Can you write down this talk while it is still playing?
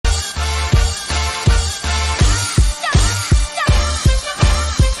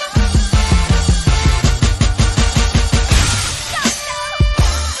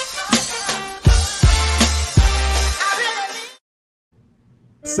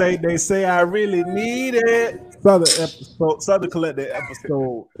They say I really need it. Southern Collective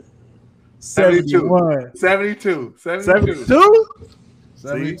episode 71. 72. 72.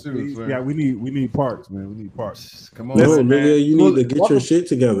 Yeah, we need parts, man. We need parts. Come on, listen, nigga. You need to get your shit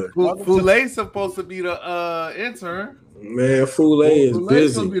together. Foulé's supposed to be the intern. Man, Foulé is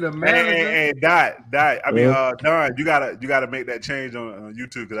busy. Supposed to be the manager. Hey, Dot. I mean, Don, you gotta make that change on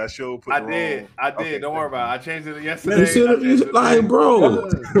YouTube because I showed. I did. Don't worry about it. I changed it yesterday. You should like, bro.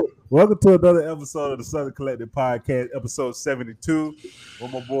 Welcome to another episode of the Southern Collective Podcast, episode 72.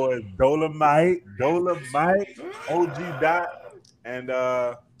 With my boys Dolomite, OG Dot, and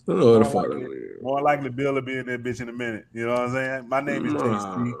more likely Bill will be in that bitch in a minute. You know what I'm saying? My name is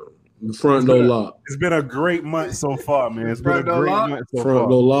JC. The front door lock. It's been a great month so far, man. It's been a great month so far. Front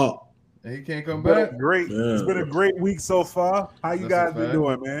door lock. And he can't come back. Great. Yeah. It's been a great week so far. How you guys been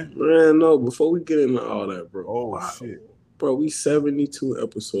doing, man? Man, no. Before we get into all that, bro. Oh shit, bro. We 72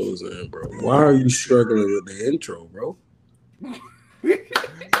 episodes in, bro. Why are you struggling with the intro, bro? I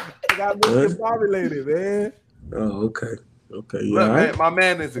got discombobulated, man. Oh, okay. Yeah, look, man, my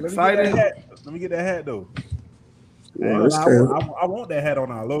man is excited. Let me get that hat though. Well, I want that hat on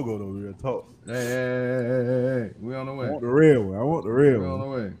our logo though. Real talk. Hey, we on the way. I want the real one. We on the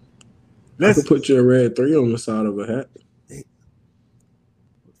way. I could put your red 3 on the side of a hat. What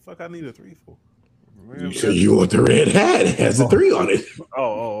the fuck I need a 3 for? You said you want the red hat. It has a 3 on it.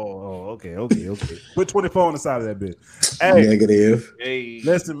 Oh, okay. Put 24 on the side of that bitch. Hey, negative. Hey,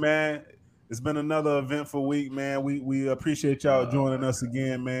 listen, man. It's been another eventful week, man. We appreciate y'all joining us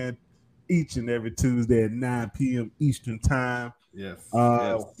again, man. Each and every Tuesday at 9 p.m. Eastern time. Yes.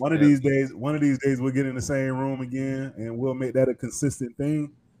 One of these days we'll get in the same room again, and we'll make that a consistent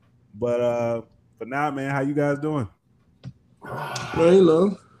thing. But for now, man, how you guys doing? Well, you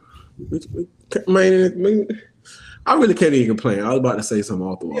know, man, I really can't even complain. I was about to say something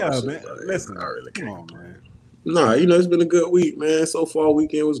off the wall. Yeah, shit, man. Listen, I really can't. Come on, man. Nah, you know, it's been a good week, man. So far,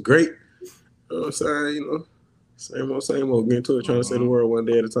 weekend was great. You know what I'm saying? You know, same old. Getting to it, trying to save the world one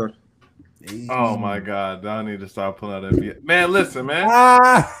day at a time. Oh my God! I need to start pulling out that man. Listen, man.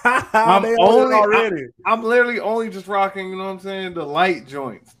 I'm literally only just rocking. You know what I'm saying? The light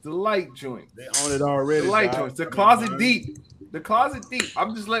joints. They own it already. The light joints. The closet deep.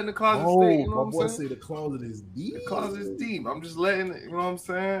 I'm just letting the closet stay. You know what I'm saying? The closet is deep. The closet is deep. I'm just letting it. You know what I'm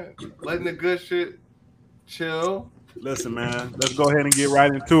saying? Letting the good shit chill. Listen, man. Let's go ahead and get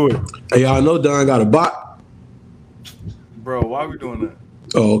right into it. Hey, y'all know Don got a bot. Bro, why are we doing that?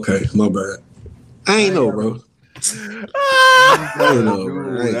 Oh, okay. My bad. I ain't know, bro. I ain't know, bro.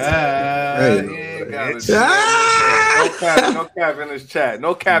 No cap in this chat.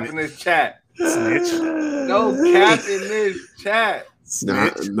 No cap in this chat. Snitch. No cap in this chat.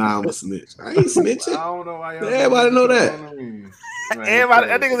 Nah, I'm a snitch. I ain't snitching. I don't know why y'all everybody know that.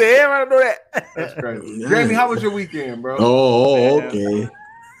 Everybody, I think everybody know that. That's crazy. Jamie, how was your weekend, bro? Oh, okay.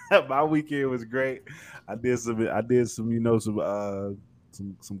 My weekend was great. I did some, you know, some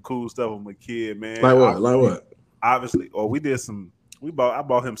cool stuff with my kid, man. Like what? Obviously, I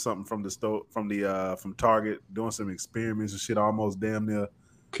bought him something from the store, from Target, doing some experiments and shit. Almost damn near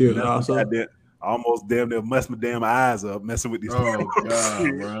killed almost damn near messed my damn eyes up messing with these. Oh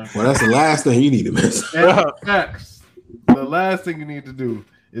God, bro. Well, that's the last thing you need to mess. Facts. The last thing you need to do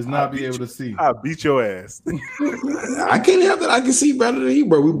is not be able to see. I beat your ass. I can't help that. I can see better than you,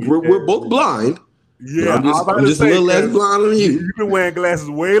 bro. We're both blind. Yeah, I'm just a little less blind than you. You've been wearing glasses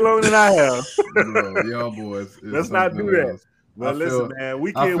way longer than I have. Y'all boys. Let's not do that. Well, listen, man.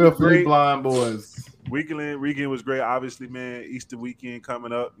 Weekend was great. Blind boys. Weekend was great. Obviously, man. Easter weekend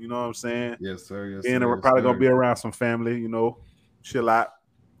coming up. You know what I'm saying? Yes, sir. And we're probably gonna be around some family. You know, chill out.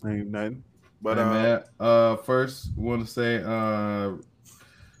 Ain't nothing. But hey, man. First, want to say,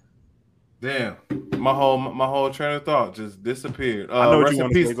 damn, my whole train of thought just disappeared. Rest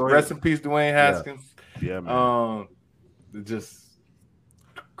in peace, Dwayne Haskins. Yeah, man. Just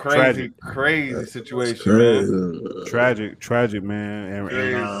crazy situation, man. Tragic, man.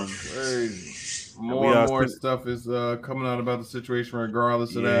 Crazy. More and more stuff is coming out about the situation,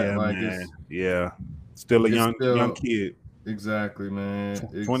 regardless of that. Like, still a young kid. Exactly, man.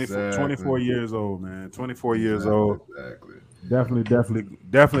 24 years old, man. 24 years old. Exactly.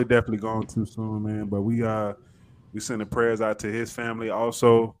 Definitely gone too soon, man. But we sending prayers out to his family.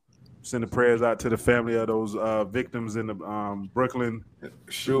 Also, sending prayers out to the family of those victims in the Brooklyn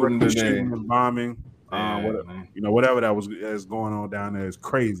shooting and bombing. Whatever that was is going on down there is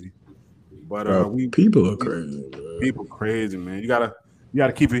crazy. But people are crazy. Man. People crazy, man. You gotta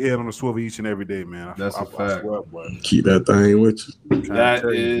keep your head on the swivel each and every day, man. That's a fact. Keep that thing with you. That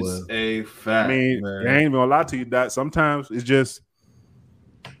is a fact. I mean, I ain't even gonna lie to you. That sometimes it's just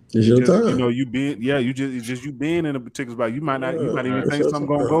It's your time. You know, you being you being in a particular spot. You might not even think something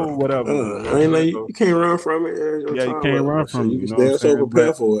gonna go or whatever. I ain't like you can't run from it. You can't run from it. You can damn so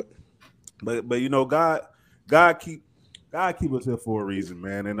prepare for it. But you know, God keep us here for a reason,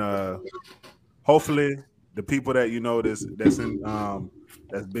 man. And hopefully the people that you know that's been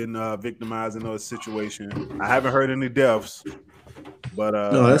victimized in those situations. I haven't heard any deaths, but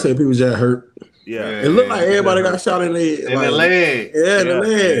no, I say people just hurt. Yeah, it looked like everybody got shot in the leg. Yeah, the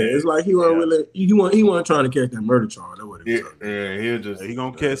leg. It's like he wasn't really he wasn't trying to catch that murder charge. That's what it was. He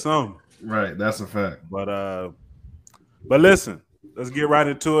gonna catch some. Right, that's a fact. But listen, let's get right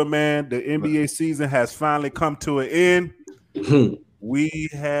into it, man. The NBA season has finally come to an end. We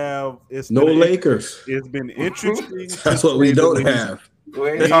have no Lakers. It's been interesting. That's what we don't have. We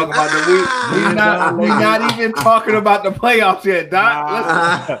ain't talking about the we're not even talking about the playoffs yet,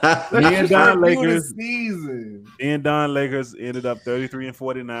 Doc. Me and Don Lakers season. Me and Don Lakers ended up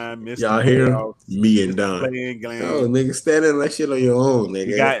 33-49. Y'all hear me and Don? Playing oh, nigga, standing that shit on your own,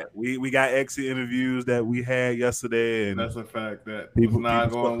 nigga. We got exit interviews that we had yesterday, and that's a fact that people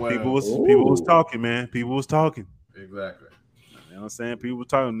going well. People was talking, man. People was talking. Exactly. You know what I'm saying? People was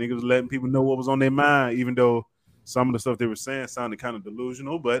talking. Niggas was letting people know what was on their mind, even though some of the stuff they were saying sounded kind of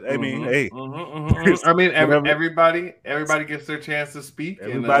delusional, but I mean, I mean, everybody gets their chance to speak.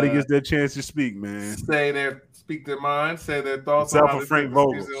 Everybody gets their chance to speak, man. Speak their mind, say their thoughts. Except for Frank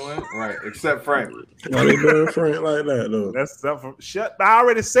Vogel, right? Except Frank. Why they doing Frank like that though? That's stuff. I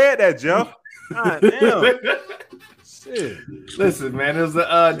already said that, Jeff. God damn. Shit. Listen, man, it was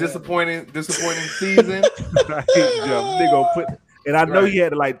a disappointing season. I hate Jeff. They gonna put. And I know you had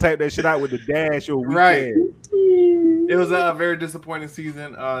to like type that shit out with the dash or weekend. Right. It was a very disappointing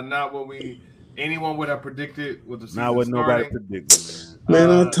season. Not what anyone would have predicted with the season. Not what nobody predicted,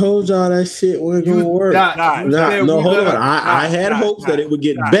 man. I told y'all that shit wasn't gonna work. No, hold on. I had hopes that it would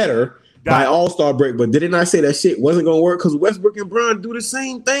get better by All-Star break, but didn't I say that shit wasn't gonna work? Because Westbrook and Bron do the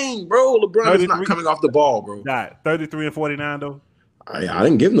same thing, bro. LeBron is not coming off the ball, bro. 33-49 though. I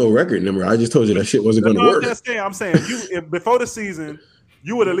didn't give no record number. I just told you that shit wasn't going to work. I'm saying before the season,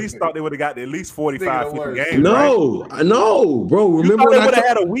 you would at least thought they would have got at least 45, 50 games. No, right? No, bro. Remember when they would have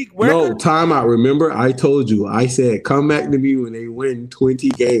had a week record? No, timeout. Remember, I told you. I said, come back to me when they win 20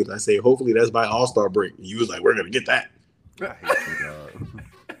 games. I say, hopefully that's by All-Star break. You was like, we're going to get that.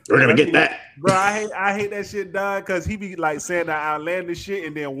 We're going to get that. Bro, I hate that shit, dog, because he be like saying that outlandish shit,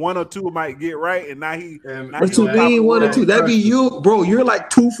 and then one or two might get right, and now he. What you mean one or two? That'd be you, bro. You're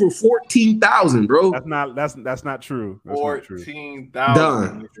like 2 for 14,000, bro. That's not true. 14,000.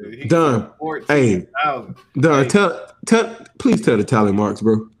 Done. Hey, done. Tell. Please tell the tally marks,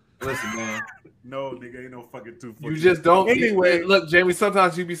 bro. Listen, man. No, nigga, ain't no fucking 2. You just don't. Anyway, look, Jamie.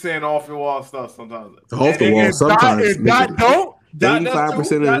 Sometimes you be saying off the wall stuff. Sometimes off the wall. Sometimes. Don't. 85% of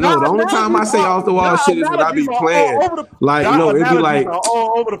the the only time I say off the wall shit is when I be playing. Like, you know, it'd be like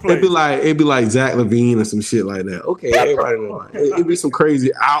all over the place. It'd be like Zach LaVine or some shit like that. Okay, everybody know. It'd be some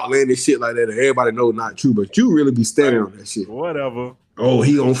crazy outlandish shit like that everybody know not true, but you really be standing on that shit. Whatever. Oh,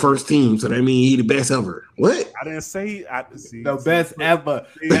 he on first team, so that mean he the best ever. What? I didn't say the best ever.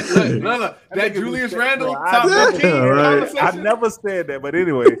 No. That Julius Randle top 15. Right. I never said that, but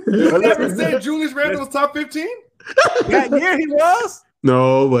anyway. You never said Julius Randle was top 15? That year he was?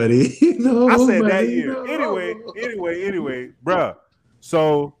 Nobody. I said that year. Anyway, bruh.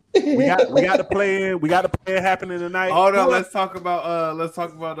 So we got the play in. We got the play happening tonight. Hold on, let's talk about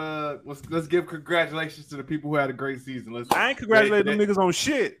let's give congratulations to the people who had a great season. I ain't congratulating them niggas on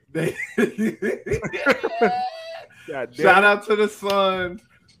shit. Shout out to the Suns,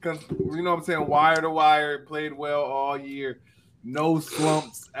 because you know what I'm saying, wire to wire, played well all year. No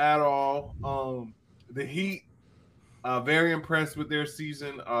slumps at all. The Heat, very impressed with their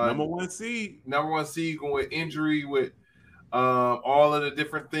season. Number one seed going with injury, with all of the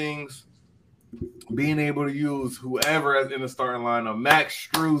different things, being able to use whoever in the starting lineup. Max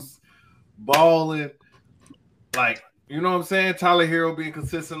Strus balling, like, you know what I'm saying. Tyler Hero being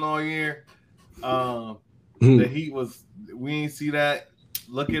consistent all year. The Heat we ain't see that.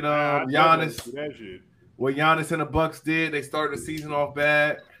 Look at Giannis. What Giannis and the Bucks did, they started the season off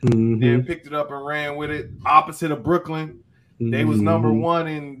bad, then picked it up and ran with it. Opposite of Brooklyn, they was number one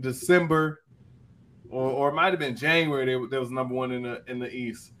in December, or it might have been January. They was number one in the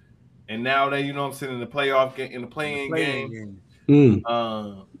East, and now they, you know what I'm saying, in the playoff game, in the play-in game.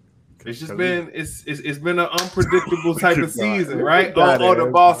 It's just been it's been an unpredictable type of season, right? Oh,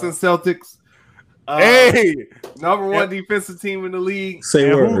 the Boston Celtics. Number one defensive team in the league.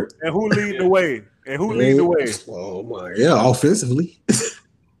 Say word. And who leading the way? Oh my, yeah, offensively.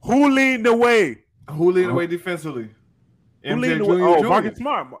 Who leading the way? Who leading the way defensively? Who leading the way? Oh, Marcus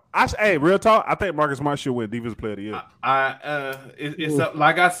Smart. Hey, real talk. I think Marcus Smart should win Defensive Player of the Year. It's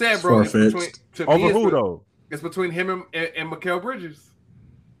like I said, bro. It's between, over who though? It's between him and Mikal Bridges.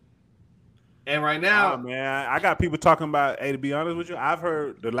 And right now, man, I got people talking about. Hey, to be honest with you, I've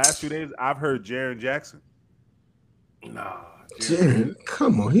heard the last few days. I've heard Jaren Jackson. Nah, Jaren,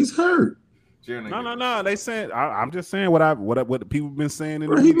 come on, he's hurt. No. They saying I'm just saying what the people been saying.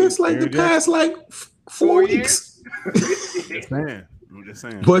 He missed like the past like 4 weeks. I'm just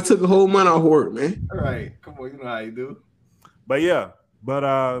saying. Boy took a whole month off work, man. All right, come on, you know how you do. But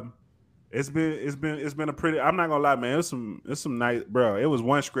it's been a pretty. I'm not gonna lie, man. It's some nice, bro. It was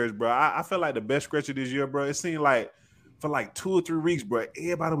one stretch, bro. I felt like the best stretch of this year, bro. It seemed like for like 2 or 3 weeks, bro.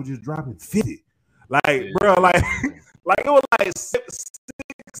 Everybody was just dropping 50, bro, like it was like 6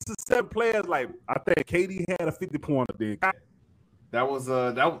 to 7 players. Like I think KD had a 50-pointer there. That was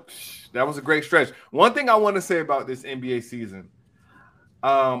a great stretch. One thing I want to say about this NBA season,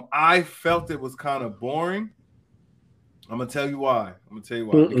 I felt it was kind of boring. I'm gonna tell you why. Because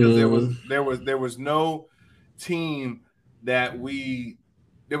there was no team that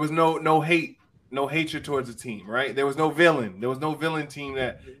there was no hatred towards the team, right? There was no villain. There was no villain team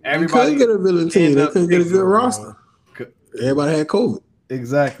that everybody couldn't get a villain team. They couldn't get a good roster. Everybody had COVID.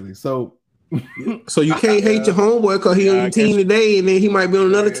 Exactly. So you can't hate your homeboy because he on your team today, and then he might be on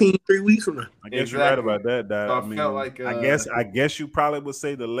another team 3 weeks from now. I guess you're right about that, Dad. So I felt like I guess you probably would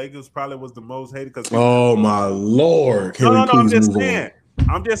say the Lakers probably was the most hated because. Oh my Lord! No. I'm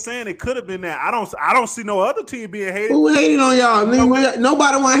just saying it could have been that. I don't see no other team being hated. Who hated on y'all?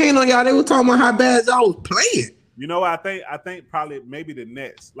 Nobody want to hate on y'all. They were talking about how bad y'all was playing. You know, I think probably maybe the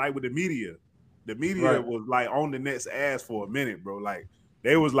Nets, like with the media. The media was like on the Nets' ass for a minute, bro. Like.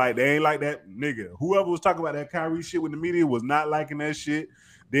 They was like, they ain't like that nigga. Whoever was talking about that Kyrie shit with the media was not liking that shit.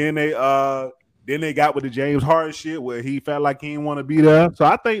 Then they got with the James Harden shit where he felt like he didn't want to be there. So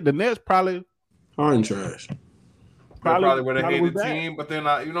I think the Nets probably Harden trash. Probably would have hated the team, but they're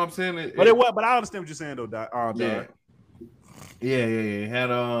not. You know what I'm saying? But I understand what you're saying though.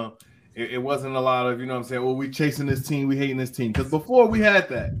 Yeah. It wasn't a lot of, you know what I'm saying. Well, we chasing this team, we hating this team because before we had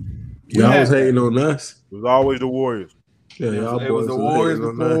that. Y'all was hating on us. It was always the Warriors. Yeah, it was the Warriors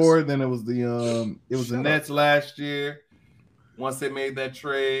before. Then it was the Nets last year. Once they made that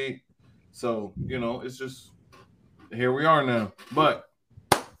trade, so it's just here we are now. But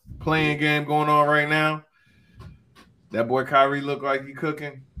playing game going on right now. That boy Kyrie look like he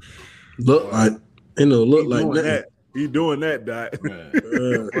cooking. Look like that. He doing that, Dot.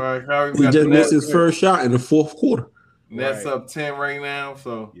 Kyrie, he just missed his first shot in the fourth quarter. Nets up 10 right now.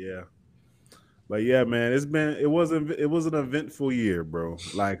 So yeah. But yeah, man, it was an eventful year, bro.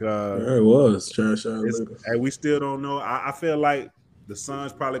 Like it was. And we still don't know. I feel like the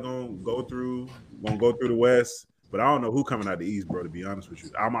Suns probably gonna go through the West, but I don't know who coming out the East, bro. To be honest with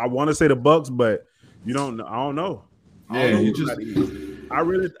you, I want to say the Bucks, but I don't know. I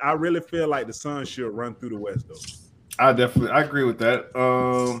really feel like the Suns should run through the West though. I agree with that.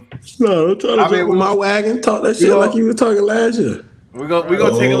 No, don't try to jump on my wagon. Talk that shit like you were talking last year. We're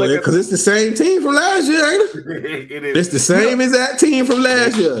gonna take a look because it's the same team from last year, ain't it? It is. It's the same as that team from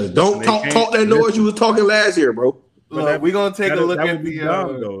last year. Don't talk that noise you was talking last year, bro. Look, we're gonna take a look at the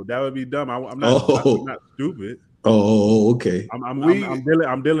dumb though. That would be dumb. I'm not stupid. Oh, okay. I'm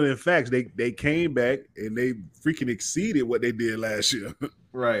dealing in facts. They came back and they freaking exceeded what they did last year.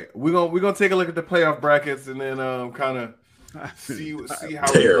 Right. We're gonna take a look at the playoff brackets and then kind of see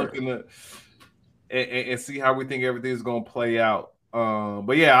how we're looking at and see how we think everything's gonna play out.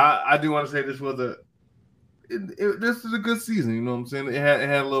 But yeah, I do want to say this was this is a good season. You know what I'm saying? It had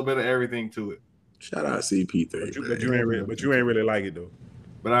a little bit of everything to it. Shout out CP3. But you ain't really like it though.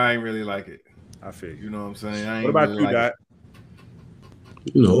 But I ain't really like it. I feel you. You know what I'm saying? I ain't what about really you, Dot?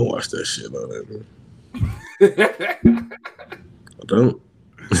 You know, watch that shit on that, man. I don't.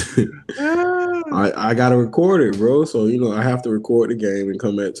 I gotta record it, bro. So I have to record the game and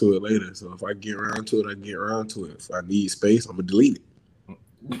come back to it later. So if I get around to it, I get around to it. If I need space, I'm gonna delete it.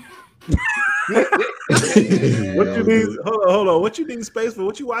 What you need? Hold on. What you need space for?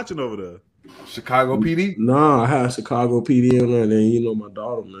 What you watching over there? Chicago PD? Nah, I have Chicago PD on there. Then my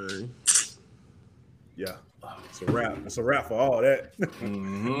daughter, man. Yeah, it's a wrap. It's a wrap for all that.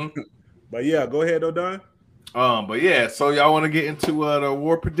 Mm-hmm. But yeah, go ahead, O'Don. But yeah, so y'all want to get into the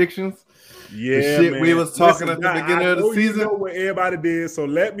award predictions? Yeah, the shit man. We was talking at the beginning of the season. You know what everybody did, so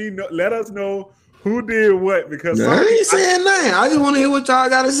let us know who did what because I ain't saying nothing. I just want to hear what y'all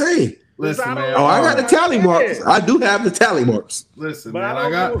got to say. Listen, man. Oh, I got the tally marks. I do have the tally marks. Listen, But man. I I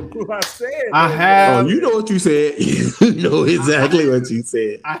got. don't know who I said. I though. have. Oh, you know what you said. You know exactly what you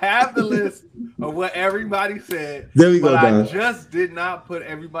said. I have the list of what everybody said. There we go, but Don. I just did not put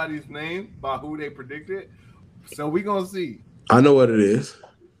everybody's name by who they predicted. So we're gonna see. I know what it is.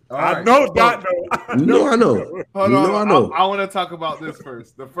 All I right. know So, Dot. I know. Hold You on. know I know. I want to talk about this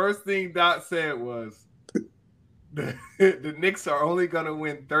first. The first thing Dot said was the Knicks are only gonna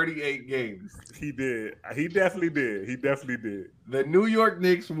win 38 games. He did. He definitely did. He definitely did. The New York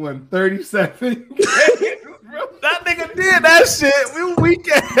Knicks won 37 games. Bro, that nigga did that shit. We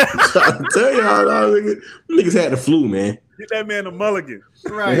weekend. I tell y'all, niggas had the flu, man. Get that man a mulligan.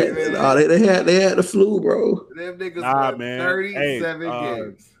 Right, man. They had the flu, bro. Them niggas Nah, won man. 37 Hey,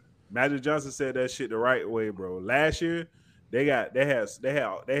 games. Magic Johnson said that shit the right way, bro. Last year, they had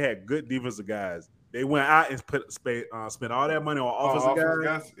good defensive guys. They went out and spent all that money on offensive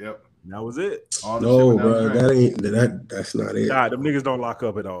guys. Yep. And that was it. No, bro, that's not it. Nah, them niggas don't lock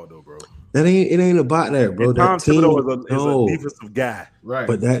up at all, though, bro. It ain't about that, bro. And That Tom team, Thibodeau is a defensive guy. Right.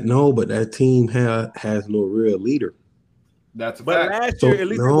 but that team has no real leader. That's a But fact. last year, at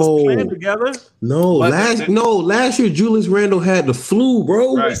least they was playing together. No, But last year Julius Randle had the flu,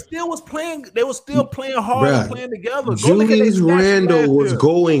 bro. Right. They still was playing. They was still playing hard Bruh, and playing together. Go Julius look at their stats Randle last was year.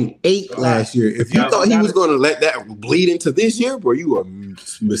 going 8 last year. If you Yeah, thought he was going to let that bleed into this year, bro, you were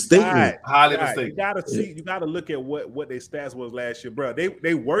mistaken. Right. Highly Right. mistaken. You gotta see. You gotta look at what their stats was last year, bro.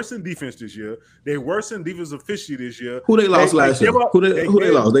 They worsened defense this year. They worsened defense efficiency this year. Who they lost last year? give up- Who they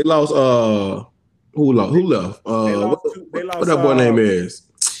give- lost? They lost. Who left? They lost What that boy name is?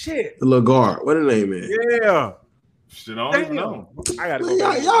 Shit. The little guard. What the name is? Yeah. Shit, I don't even Damn. know. I gotta Man, go.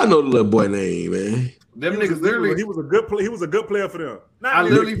 back. y'all know the little boy name, man. Them He was niggas literally. he was a good play. He was a good player for them. Not I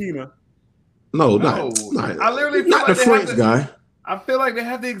literally literally- Keena. No, No. not I literally feel not like the they have French the- guy. I feel like they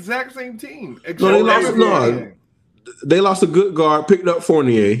have the exact same team. No, they except lost- for no. everything. They lost a good guard, picked up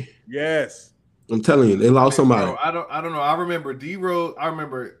Fournier. Yes. I'm telling you, they lost somebody. Bro, I don't know. I remember D Rose. I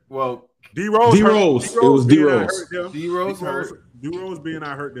remember D Rose. D-Rose. It was D-Rose. D Rose hurt. D Rose being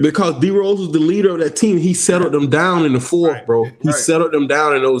out hurt. them. Because D Rose was the leader of that team. He settled them down in the fourth, Right. bro. He Right. settled them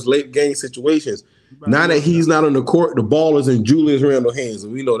down in those late game situations. Now that he's not on the court, the ball is in Julius Randle's hands,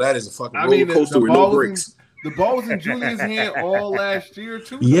 and we know that is a fucking I roller mean, coaster with no bricks. the ball was in Julius' hand all last year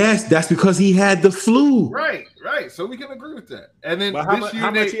too. Yes, that's because he had the flu. Right. So we can agree with that. And then But how this year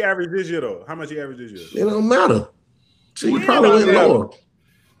much they he averaged this year though? How much he averaged this year? It don't matter. So he Yeah, probably went yeah. lower.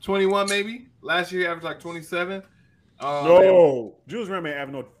 21 maybe. Last year he averaged like 27. No, Julius Randle ain't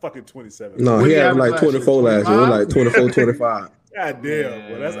having no fucking 27. No, What he he had averaged like last 24 year? last year. It was like 24, 25. God damn,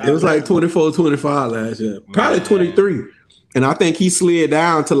 boy, that's It was like 24, 25 last year. Probably Man. 23. And I think he slid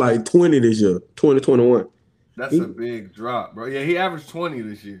down to like 20 this year, 2021. That's a big drop, bro. Yeah, he averaged 20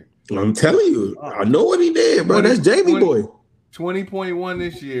 this year. I'm telling you, I know what he did, bro. 20, That's Jamie 20. boy. 20.1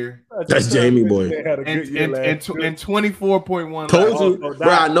 this year. That's Jamie boy. They had a And, good year and, last and, year. and 24.1 Told last you, year. Oh, bro.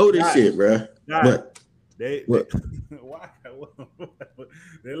 I know this Doc. shit, bro. Doc. But They What? why?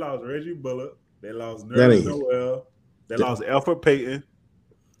 They lost Reggie Bullock. They lost That Nerlens ain't- Noel. They lost Alfred Payton.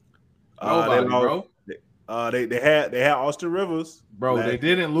 Nobody, they bro. They had Austin Rivers. Bro, last they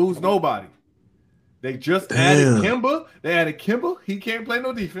year. didn't lose nobody. They just Damn. added Kimba. They added Kimba. He can't play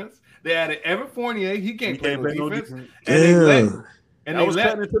no defense. They added Evan Fournier. He He can't play can't no play no defense. defense. And they let damn. and That they was let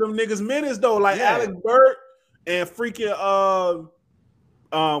cutting into them niggas minutes though, like Yeah. Alec Burke and freaking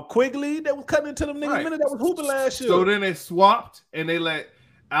Quigley. That was cutting into them niggas Right. minutes. That was hooping last year. so then they swapped and they let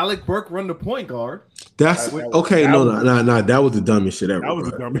Alec Burke run the point guard. That's That was- okay. that No, was- no. That was the dumbest shit ever. that was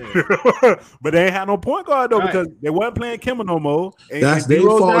bro. a dumb. But they ain't had no point guard though Right. because they wasn't playing Kimba no more. And, That's and their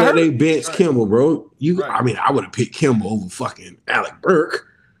D-Rose fault got that hurt. they benched Right. Kimball, bro. Right. I mean, I would have picked Kimball over fucking Alec Burke.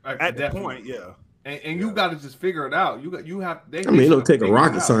 Right, At the definitely. point, yeah. And you got to just figure it out. You have. They, I mean, it don't take a figure it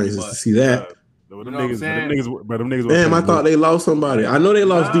rocket out, scientist but- to see that. But You know what I'm saying? them niggas Damn, I thought they lost somebody. I know they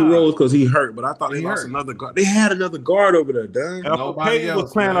lost Nah. D Rose because he hurt, but I thought they He lost hurt. another guard. They had another guard over there, damn. Alfred Nobody Payton was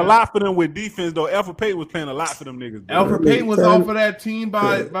else, playing man. a lot for them with defense though. Alfred Payton was playing a lot for them niggas. bro. Alfred Payton was Tell- off of that team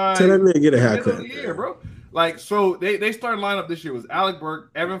by Tell that nigga get a middle haircut. of the year, bro. Like so, they started lineup this year was Alec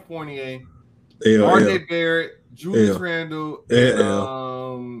Burke, Evan Fournier, L, R.J. L. Barrett, Julius L. Randle,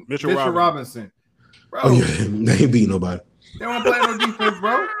 L. and Mitchell Mitchell Robinson. Bro, Oh yeah, they ain't beat nobody. they don't play no defense,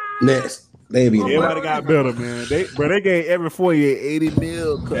 bro. Next, they ain't beat nobody. Everybody got better, man. They gave every 48 80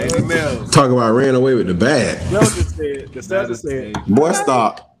 mil. 80 mils. Talk about ran away with the bag. Just said, the That Celtics is said, a- Boy,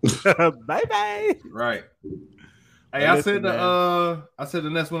 stop. bye bye. Right. Hey, Hey, I listen, said the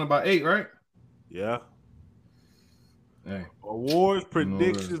Nets won by 8, right? Yeah. Hey. Awards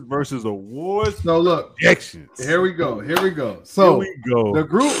predictions versus awards So look, predictions. here we go. So here we go. The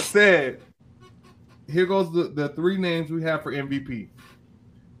group said, here goes the three names we have for MVP.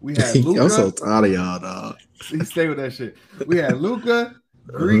 We had Luka. I'm so tired of y'all, dog. He stay with that shit. We had Luka,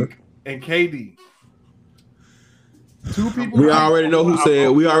 Greek, and KD. Two people. We already know who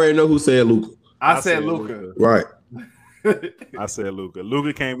said Luka. I said Luka. Right. I said Luka.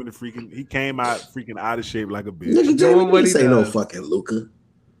 Luka came out freaking out of shape like a bitch. Nigga, Jamie didn't say no fucking Luka.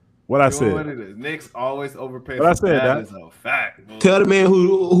 What I said. What it is. Knicks always overpay. What I said. That is a fact. Bro. Tell the man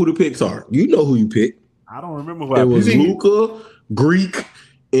who the picks are. You know who you picked. I don't remember who it I was. picked. Luka, Greek,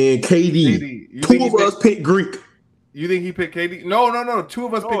 and KD. Two of us picked Greek. You think he picked KD? No. Two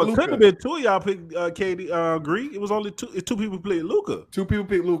of us picked Luka. It couldn't have been two of y'all picked KD, Greek. It was only two. Two people played Luka. Two people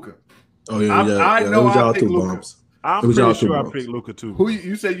picked Luka. Oh yeah, I know I picked Luka. Bombs. I'm pretty sure I picked Luka too. Who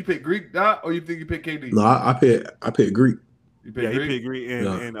you said you picked Greek, Dot, or you think you picked KD? No, I picked Greek. You picked Greek? He picked Greek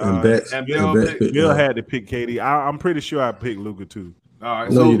and Bill had to pick KD. I'm pretty sure I picked Luka too. All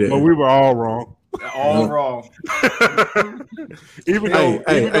right, but we were all wrong. All wrong. Even though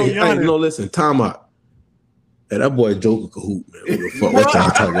no, listen, time out. Hey, that boy Joker could hoop, man. What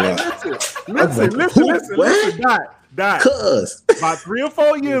y'all talking about? Listen, Dot. Cuz about 3 or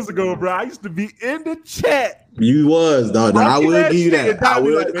 4 years ago, bro, I used to be in the chat. You was, dog. I will give you that. I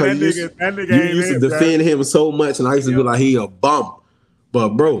will, because you used to defend him so much, and I used to be like, he a bum.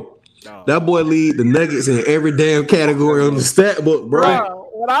 But bro, that boy lead the Nuggets in every damn category on the stat book, bro.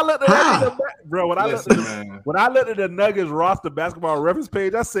 When I looked at the Nuggets roster basketball reference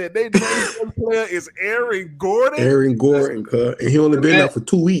page, I said they next player is Aaron Gordon. Aaron Gordon, and he only been there for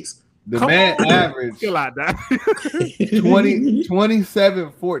 2 weeks. The man averaged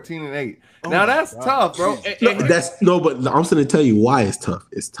 27, 14, and 8. Now that's tough, bro. But I'm going to tell you why it's tough.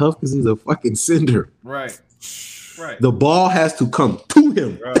 It's tough because he's a fucking sender. Right. The ball has to come to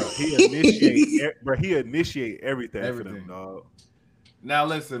him. Bro, he initiate everything for them, dog. Now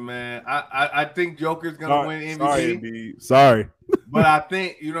listen, man. I think Joker's gonna win MVP. Sorry, but I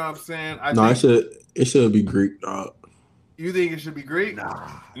think you know what I'm saying. It should be Greek, dog. You think it should be Greek? Nah,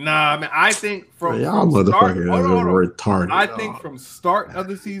 man. I think from y'all motherfuckers retarded. I think from start of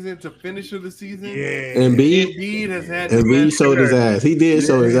the season to finish of the season, Embiid has had. Embiid showed his ass. He did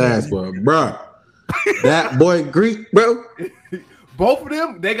show his ass, bro. That boy Greek, bro. Both of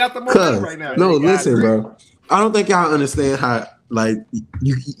them, they got the momentum right now. No, listen, bro. I don't think y'all understand how. Like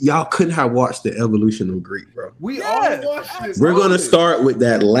y'all couldn't have watched the evolution of Greek, bro. We all watched it. We're gonna start with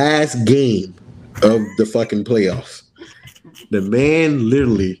that last game of the fucking playoffs. The man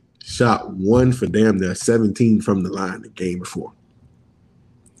literally shot 1 for damn near 17 from the line the game before.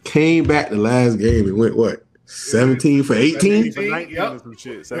 Came back the last game and went what? 17 for 18?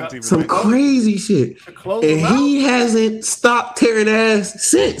 Some crazy shit. And he hasn't stopped tearing ass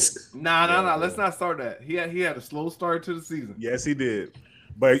since. Nah. Let's not start that. He had a slow start to the season. Yes, he did.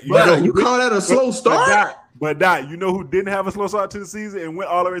 But you call that a slow start? But you know who didn't have a slow start to the season and went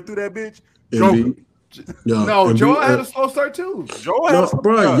all the way through that bitch? Joker. Joel had a slow start too.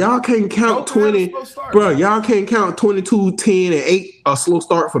 Bro, y'all can't count 20. Bro, y'all can't count 22, 10, and 8 a slow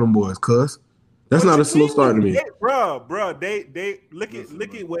start for them boys, cuz. That's not a slow start to me. Bro, they look at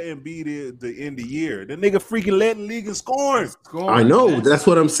what Embiid is the end of the year. The nigga freaking led the league in scoring. I know, that's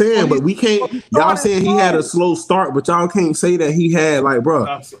what I'm saying, but we can't. Y'all saying he had a slow start, but y'all can't say that he had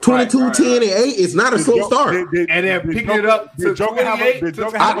 22, 10, and 8. It's not a slow start. And then picking it up to 28.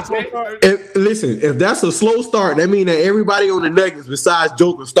 Listen, if that's a slow start, that means that everybody on the Nuggets besides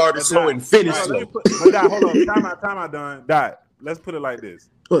Joker started slow and finished slow. Hold on, time out, done. Let's put it like this.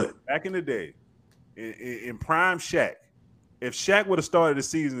 What? Back in the day, in prime Shaq, if Shaq would have started the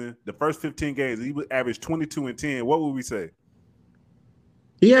season, the first 15 games, he would average 22 and 10. What would we say?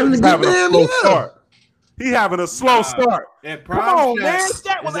 He having a slow start. He having a slow start. Come on, man.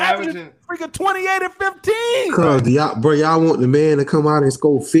 Shaq was averaging freaking 28 and 15. Cause y'all want the man to come out and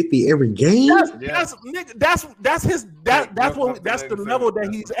score 50 every game. That's the level that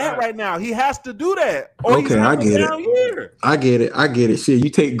he's at right now. He has to do that. Okay, I get it. I get it. Shit, you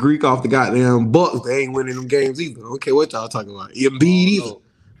take Greek off the goddamn Bucks, they ain't winning them games either. Okay, what y'all talking about? Embiid either.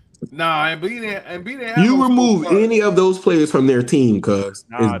 Nah, Embiid. You remove any of those players from their team, cuz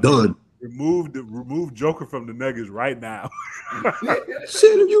it's done. Remove Joker from the Nuggets right now.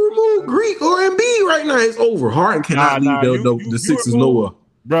 Shit, if you remove Greek or Embiid right now, it's over. Harden cannot leave the Sixers nowhere.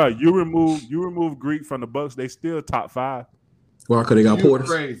 Bro, you remove Greek from the Bucks, they still top 5. Why? Because they got Portis?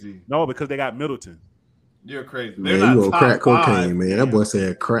 Crazy. No, because they got Middleton. You're crazy. Man, you gonna crack cocaine, man. That boy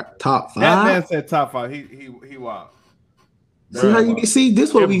said top 5. That man said top 5. He wild. See how you can see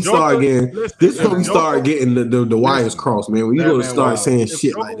this? What we start getting. This is what we start getting the wires crossed, man. We gonna start saying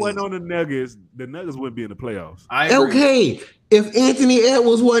shit like this. On the Nuggets wouldn't be in the playoffs. Okay, if Anthony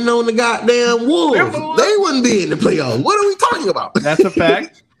Edwards wasn't on the goddamn Wolves, they wouldn't be in the playoffs. What are we talking about? That's a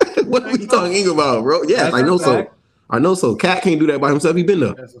fact. What are we talking about, bro? Yes, I know so. I know so. Cat can't do that by himself. He been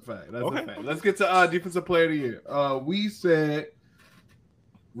there. That's a fact. That's a fact. Let's get to defensive player of the year. We said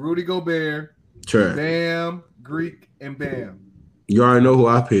Rudy Gobert, Bam, Greek, and Bam. You already know who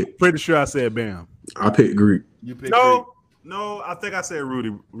I picked. Pretty sure I said Bam. I picked Greek. You picked Greek. No, I think I said Rudy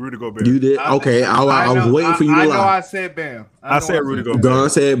Gobert. You did? Okay, I was waiting for you to lie. I know I said Bam. I said Rudy Gobert. Don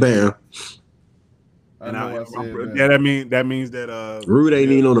said Bam. And that means that Rudy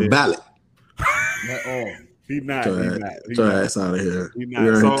ain't even on the ballot. He's not. Get your ass out of here. He's not.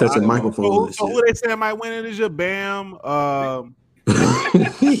 You're touching microphones. So who they say might win it is your Bam.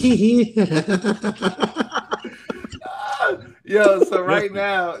 Yo, so right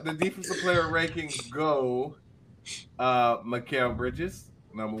now the defensive player rankings go Mikal Bridges,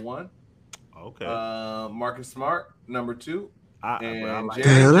 number 1. Okay. Marcus Smart, number 2. Damn,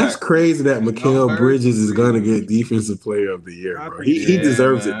 that's crazy that Mikal Bridges is gonna get defensive player of the year, bro. He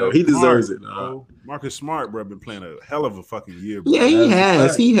deserves it though. He deserves it. Marcus Smart, bro, been playing a hell of a fucking year, bro. Yeah,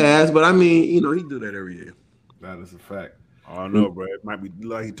 he has. But I mean, he do that every year. That is a fact. I don't know, bro. It might be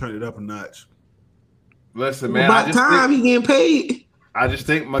like he turned it up a notch. Listen, man. About time he getting paid. I just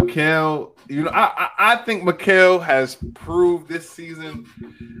think Mikal, I think Mikal has proved this season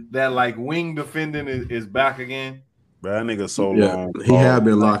that like wing defending is back again. But that nigga so long. He have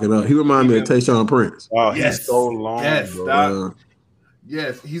been locking up. He remind me of Tayshaun Prince. Oh, yes. He's so long. Yes, bro.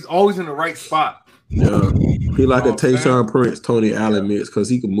 Yes, he's always in the right spot. Yeah, he like a Tayshaun Prince, Tony Allen mix because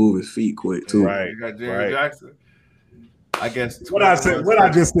he can move his feet quick too. Right. You got Jerry Jackson. I guess what I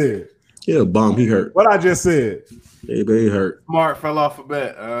just said. Yeah, bum. He hurt. What I just said. Yeah, but he hurt. Smart fell off a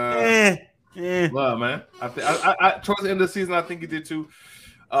bet. Well, man. I towards the end of the season, I think he did too.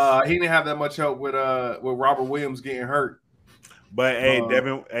 He didn't have that much help with Robert Williams getting hurt. But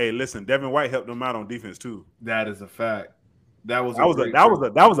listen, Devin White helped him out on defense too. That is a fact. That was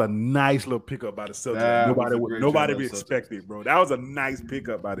a nice little pickup by the Celtics. Nobody be expected, bro. That was a nice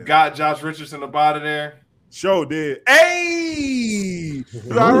pickup by them. Got Josh Richardson up out of there. Sure did. Hey,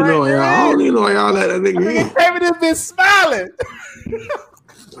 I don't even know y'all let that nigga in. David has been smiling.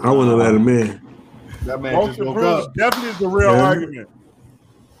 I wouldn't let him in. That man just woke up. Definitely is the real argument.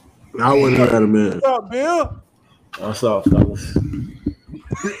 I wouldn't let him in. What's up, Bill? What's up, fellas?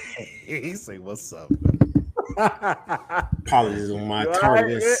 He say, "What's up?" Apologies on my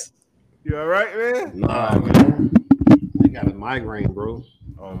tardiness. You all right, man? Nah, man. I got a migraine, bro.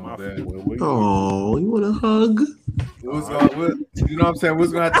 Oh my bad. Oh, you want a hug? You know what I'm saying? We're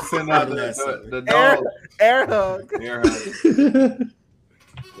gonna have to send out the dog air hug.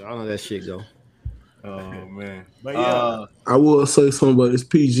 Y'all know that shit go. Oh man. But yeah, I will say something about this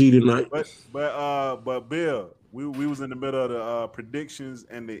PG tonight. But Bill, we was in the middle of the predictions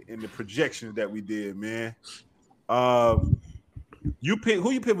and the projections that we did, man. Who you pick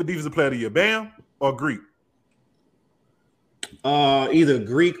for defensive player of the year, Bam or Greek? Either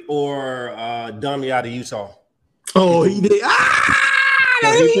Greek or Dummy out of Utah. Oh, he did.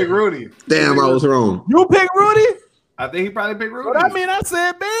 He picked Rudy. Damn, I was wrong. You picked Rudy? I think he probably picked Rudy. But I mean, I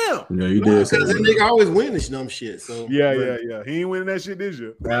said Bam. Yeah, you did. Because that nigga always win this dumb shit. So yeah. He ain't winning that shit this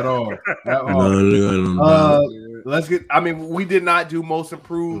year at all. Let's get. I mean, we did not do most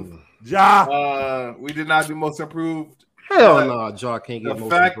improved. We did not do most improved. Hell no, Ja can't get most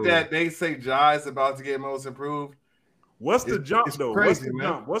improved. The fact that they say Ja is about to get most improved. What's the jump though? Crazy,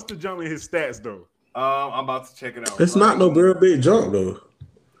 What's the jump in his stats though? I'm about to check it out. It's not no real big jump though.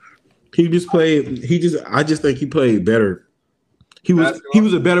 I just think he played better. He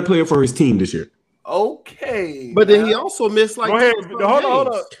was a better player for his team this year. Okay. But then he also missed like hold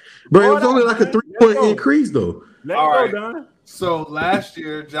up. But it was only like a 3-point increase though. Let it go, Don. So last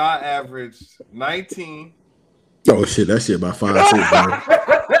year, Ja averaged 19. Oh shit, that shit about 5-6,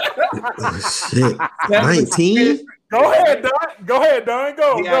 bro. Oh, shit. 19? Go ahead, Don.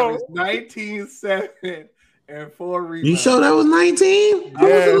 Go. He averaged 19, 7, and 4 rebounds. You sure that was 19? I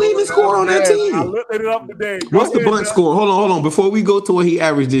was the leading scorer on that team. I looked it up today. What's the bunch score? Hold on. Before we go to what he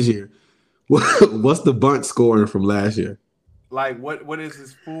averaged this year, what's the bunch scoring from last year? Like what is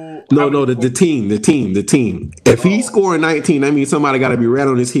his full? No, the team. If he's scoring 19, that means somebody got to be right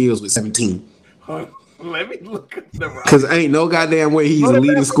on his heels with 17. Let me look at the because ain't no goddamn way he's a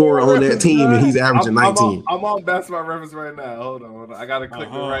leading scorer on that team and he's averaging 19. I'm on Basketball Reference right now. Hold on. I gotta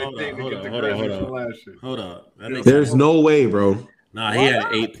click the right thing to get the credit from last year. Hold up. There's no way, bro. Nah, he had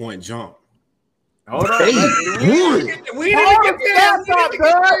an 8-point jump. Hold on. We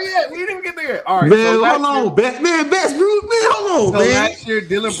didn't get there. All right. Man, hold on. Man, best Bruce. Man, hold on, man. Last year,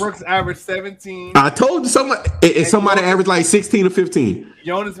 Dylan Brooks averaged 17. I told you somebody averaged like 16 or 15.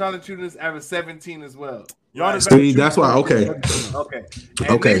 Jonas Valanciunas averaged 17 as well. See, that's why. Okay.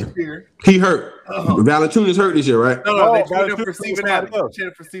 This year, he hurt. Valanciunas hurt this year, right? No, they traded him for Steven Adams.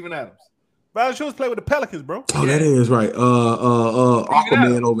 Valanciunas played with the Pelicans, bro. Oh, that is right.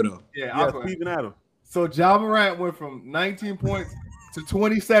 Aquaman over there. Yeah, Steven Adams. So Ja Morant went from 19 points to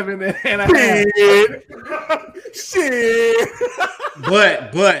 27 and a half. Shit.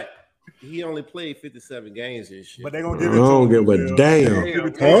 But he only played 57 games this year. But they're gonna give it to him. I don't give a damn.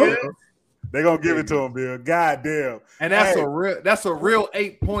 They're gonna give it to him, Bill. God damn. And that's a real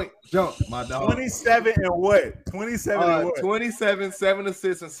 8-point jump, my dog. 27 and what? 27 and what? 27, 7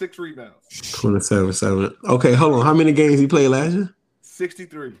 assists, and 6 rebounds. 27, 7. Okay, hold on. How many games he played last year?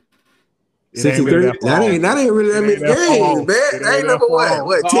 63. 63. That ain't really that many games, man. That ain't number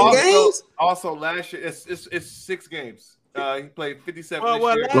what? 10 games? Also, last year it's 6 games. He played 57 this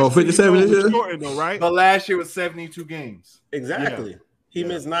year. 57 this year, though, right? But last year was 72 games. Exactly. Yeah. He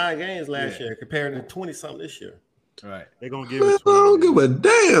missed 9 games last year compared to 20-something this year. Right. They're gonna give it to him. I don't give a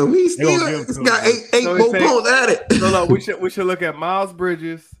damn. He's got 8 more points at it. So look, we should look at Miles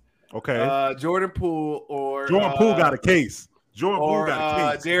Bridges. Okay. Jordan Poole or Jordan Poole got a case. Jordan Poole got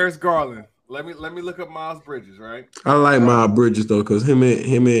a case. Darius Garland. Let me look up Miles Bridges, right? I like Miles Bridges though, because him and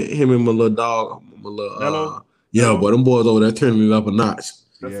my little dog, but them boys over there turning it up a notch.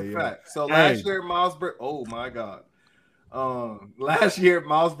 That's a fact. So last year, Miles Bridges, oh my God. Last year,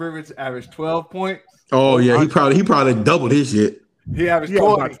 Miles Bridges averaged 12 points. Oh yeah, he probably doubled his shit. He averaged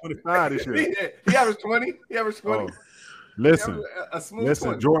 20. 25 this year. He averaged 20. He averaged 20. Listen,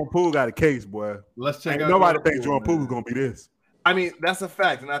 listen. Jordan Poole got a case, boy. Let's check out. Nobody thinks Jordan Poole was gonna be this. I mean, that's a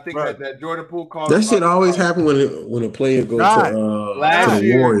fact, and I think that Jordan Poole called that shit always happen when a player goes to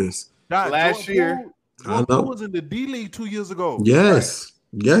the Warriors. Last year, Jordan Poole was in the D League 2 years ago. Yes,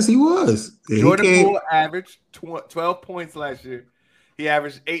 yes, he was. Jordan Poole averaged 12 points last year. He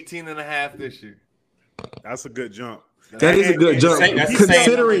averaged 18 and a half this year. That's a good jump. That is a good jump,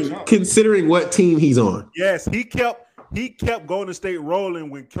 considering what team he's on. Yes, he kept Golden State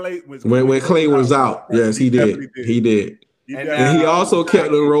rolling when Clay was out. Yes, he did. He did. And he also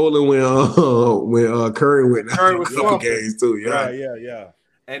kept it rolling when Curry went out a couple games too. Yeah.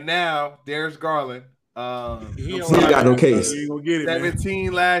 And now Darius Garland. He got no case.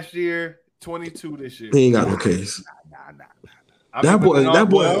 17 last year, 22 this year. He ain't got no case. That boy.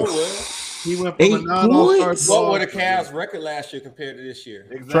 He went from 8 points. What were the Cavs' record last year compared to this year?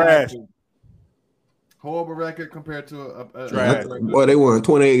 Exactly. Trash. Horrible record compared to a trash. Well, they won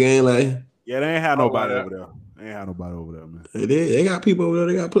 28 games last. Yeah, they ain't had nobody over there. They ain't had nobody over there, man. They got people over there.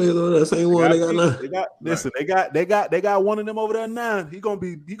 They got players over there. Same one. They got none. They got one of them over there now. He gonna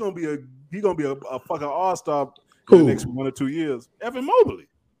be a fucking all-star in the next 1 or 2 years. Evan Mobley.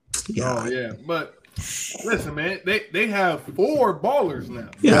 Yeah. But listen, man, they have 4 ballers now.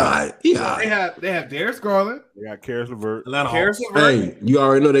 Yeah. They have Darius Garland. They got Karis LeVert. Hey, you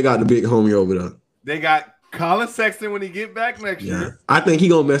already know they got the big homie over there. They got Colin Sexton when he get back next year. I think he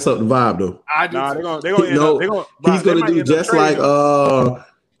gonna mess up the vibe though. I do. He's gonna do just like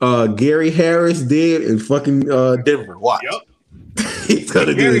Gary Harris did in fucking Denver. Watch. Yep. He's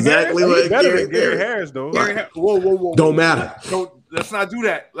gonna do exactly what Gary Harris though. Whoa. Don't matter. Let's not do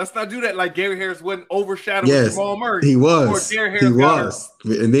that. Like Gary Harris wasn't overshadowing Jamal Murray. He was.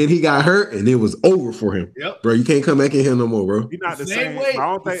 And then he got hurt, and it was over for him. Yep. Bro, you can't come back in here no more, bro. He's not the same way.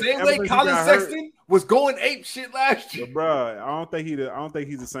 The same way Colin Sexton was going ape shit last year. But bro, I don't think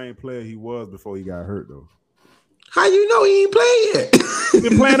he's the same player he was before he got hurt though. How you know he ain't playing yet? He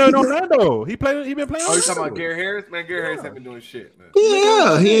been playing in Orlando. He been playing. Oh, you talking about Gary Harris? Man, Gary Harris ain't been doing shit, man.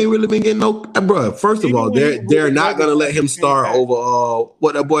 Yeah, he ain't really been getting no. Bro, first of all, they're not gonna let him start over.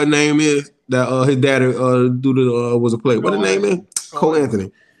 What that boy name is? That his daddy was a player. What the name is? Cole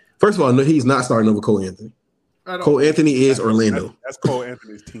Anthony. First of all, no, he's not starting over Cole Anthony. Cole Anthony is Orlando. That's Cole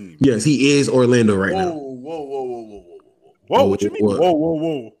Anthony's team. Yes, he is Orlando right now. Whoa. What you mean?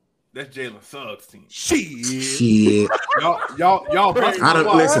 Whoa. That's Jalen Suggs' team. Shit. Y'all. I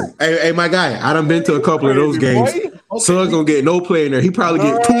don't listen. Hey, my guy. I done been to a couple of those games. Suggs don't get no play in there. He probably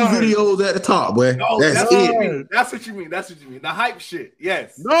get 2 videos at the top, boy. No, that's it. That's what you mean. The hype shit.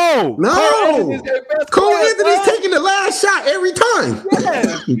 Yes. No. Cole Anthony's taking the last shot every time.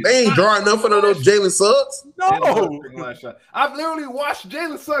 Yes. They ain't drawing nothing on those Jalen Suggs. No. I've literally watched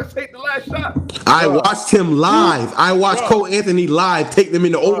Jalen Suggs take the last shot. I watched him live. I watched Cole Anthony live take them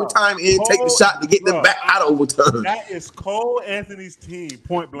into overtime and take the shot to get them back out of overtime. That is Cole Anthony's team,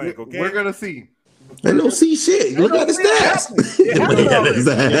 point blank. Okay, we're gonna see. I don't see shit. Look at the stats.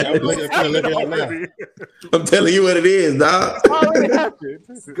 I'm telling you what it is, dog.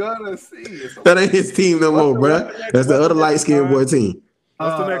 Gonna see. That ain't his team no more, bro. That's the other light skinned boy team.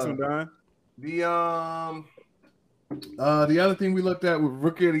 What's the next one, Don? The other thing we looked at was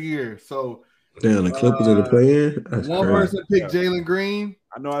Rookie of the Year. So damn, the Clippers are the playing. One person picked Jalen Green.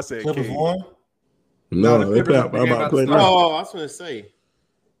 I know I said Clippers won. No, they play about to play now. Oh, I was going to say.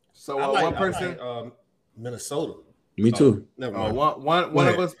 So one person, Minnesota. Me too. Never mind. One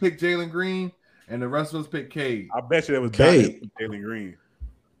of us picked Jalen Green, and the rest of us picked Cade. I bet you that was Cade. Jalen Green.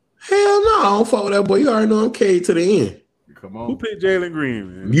 Hell no, I don't fuck with that boy. You already know I'm Cade to the end. Come on. Who picked Jalen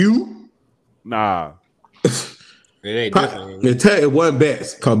Green, man? You? Nah. It ain't different. They tell you it wasn't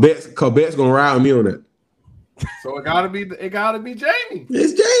Betts. Cause Betts gonna ride with me on that. So it gotta be Jamie.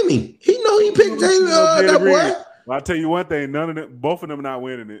 It's Jamie. He know he picked Jamie. That boy. Well, I'll tell you one thing. Both of them not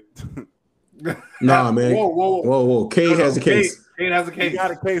winning it. Nah, man. Whoa. Cade has a case. Cade has a case. He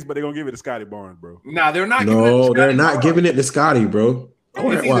got a case, but they're gonna give it to Scotty Barnes, bro. Nah, they're not. No, they're not giving it to Scotty, bro.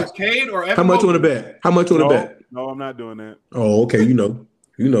 It's either Cade or Evan. How much you want to bet? How much you want to bet? No, I'm not doing that. Oh, okay. You know.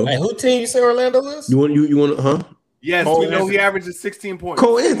 Hey, who team you say Orlando is? You want? Huh? Yes, we know he averages 16 points.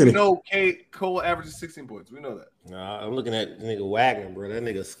 Cole Anthony. We know Cole averages 16 points. We know that. Nah, I'm looking at nigga Wagner, bro. That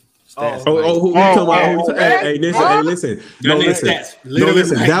nigga's stats. Who talking about? Hey, listen. No, listen.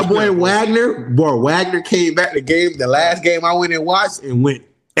 That boy Wagner came back the last game I went and watched and went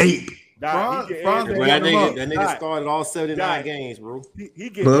 8. That nigga started all 79 games, bro.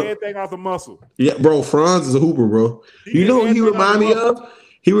 He get everything off the muscle. Yeah, bro. Franz is a hooper, bro. You know who he remind me of?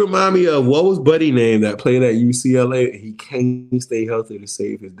 He remind me of what was Buddy name that played at UCLA? He can't stay healthy to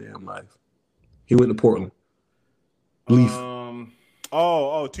save his damn life. He went to Portland. Leaf. TJ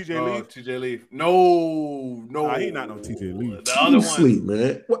Leaf. TJ Leaf. No. He not no TJ Leaf. The other one. Sleep,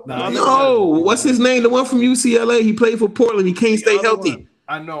 man. What's his name? The one from UCLA. He played for Portland. He can't stay healthy. One.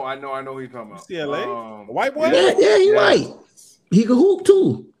 I know who you're talking about. UCLA? White boy? Yeah, he white. He can hoop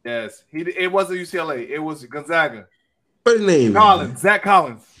too. Yes. It wasn't UCLA. It was Gonzaga. What's his name? Zach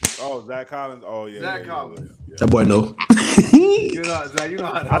Collins. Oh, Zach Collins. Oh, yeah. Zach Collins. Yeah. That boy know. You know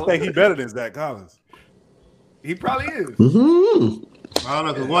how I think he better than Zach Collins. He probably is. Mm-hmm. I don't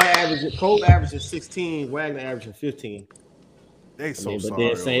know, because Cole averages 16, Wagner averages 15. They so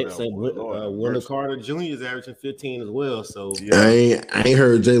sorry. But then Wendell Carter Jr. is averaging 15 as well. So I ain't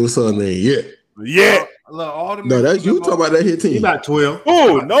heard Jalen Suggs name yet. Yeah. That's you talking about that hit team. He about 12.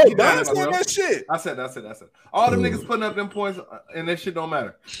 Oh no, that's not that shit. I said. All them niggas putting up them points and that shit don't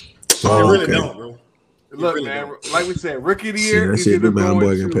matter. It really don't, bro. Look, really man, like we said, Rookie of the Year. That shit, the man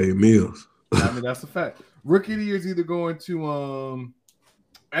boy can pay meals. I mean, that's a fact. Rookie of the Year is either going to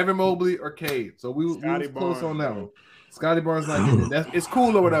Evan Mobley or Cade. So we was close on that one. Scotty Barnes not getting it. It's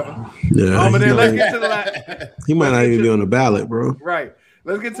cool or whatever. Yeah. But then let's get to the last. He might not even be on the ballot, bro. Right.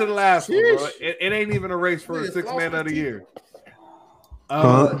 Let's get to the last one, bro. It ain't even a race for the sixth man of the year.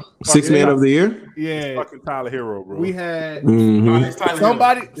 Sixth man of the year? Yeah. Fucking Tyler Hero, bro. We had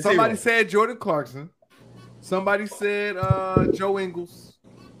Mm-hmm. somebody said Jordan Clarkson. Somebody said Joe Ingles.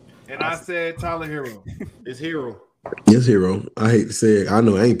 And I said Tyler Hero. It's Hero. Yes, Hero. I hate to say it. I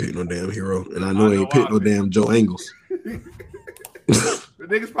know I ain't picked no damn Hero. And I know I ain't picked no damn Joe Ingles. The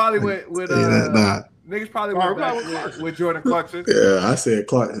niggas probably went with niggas probably went back with Jordan Clarkson. Yeah, I said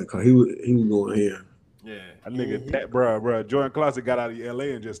Clarkson because he was going here. Yeah, that nigga, bro. Jordan Clarkson got out of LA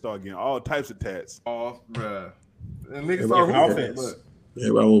and just started getting all types of tats. Oh, bro. And niggas started offense.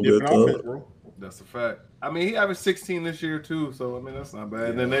 Everybody won't be a thug. That's a fact. I mean, he averaged 16 this year too, so I mean that's not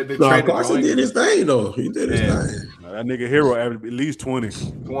bad. And then they Clarkson did his thing though. He did his thing. That nigga Hero averaged at least 20.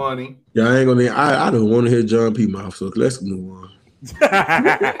 Yeah, I ain't gonna. I don't want to hear John P. mouth, so let's move on.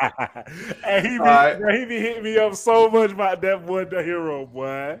 And he be hitting me up so much about that boy, the Hero,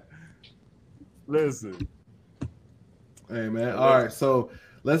 boy. Listen. Hey man. All right, so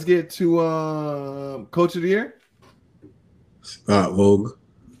let's get to Coach of the Year. Scott Vogel.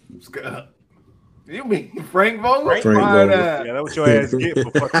 You mean Frank Vogel? Frank Vogel. Yeah, that's what your ass get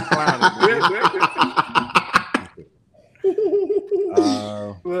for fucking clowning.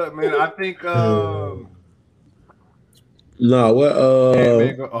 Look, man, I think no, what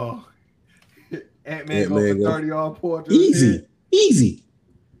Ant-Man go for 30 all portraits. Easy.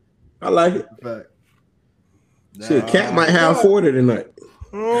 I like it. Shit, Cat might have 40 tonight.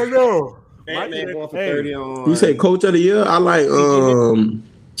 Oh no. Ant-Man going for 30 on. You say Coach of the Year? I like So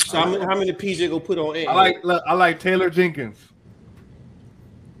how many PJ go put on Ant-Man? I like Taylor Jenkins.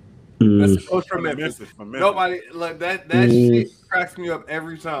 That's the coach from Memphis. Nobody like that shit cracks me up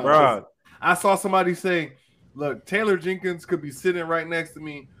every time. Bro. I saw somebody say, look, Taylor Jenkins could be sitting right next to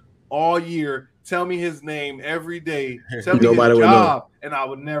me all year tell me his name every day, tell me his job, and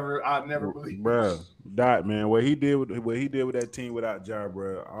I'd never believe. Bro, Dot, man, what he did with that team without Ja,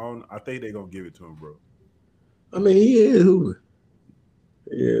 bro. I think they're gonna give it to him, bro. I mean, he is Hoover.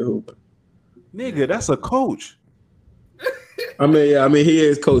 Yeah, Hoover. Nigga, that's a coach. I mean, he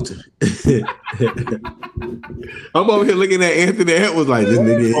is coaching. I'm over here looking at Anthony Edwards like this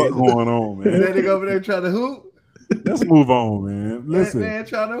nigga. What's going on, man? That nigga over there trying to hoop. Let's move on, man. Listen, that man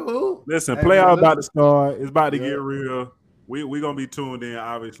trying to hoop. Listen, playoff about to start. It's about to get real. We gonna be tuned in,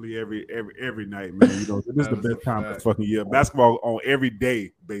 obviously, every night, man. You know, this is the best time of the fucking year. Basketball on every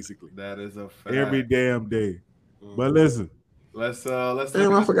day, basically. That is a fact. Every damn day. But listen, let's.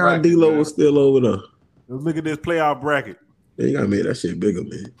 Damn, I forgot D-Lo was still over there. Let's look at this playoff bracket. Yeah, you gotta make that shit bigger,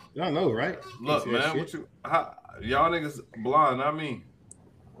 man. Y'all know, right? Look, man, y'all niggas blind. I mean,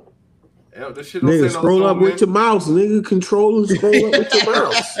 this shit nigga, scroll up with your mouse, nigga. Controller, scroll up with your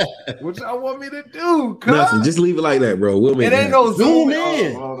mouse. What y'all want me to do? Nothing. Just leave it like that, bro. We'll make it. Ain't no zoom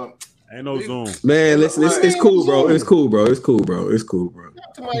in. Ain't no zoom. Man, listen, it's cool, bro. It's cool, bro. It's cool, bro. It's cool, bro.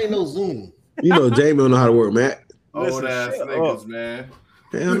 Somebody ain't no zoom. You know, Jamie don't know how to work, Matt. Old ass niggas, man.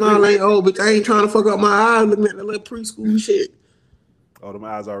 Hell no, I ain't old, but I ain't trying to fuck up my eyes looking at the little preschool shit. Oh,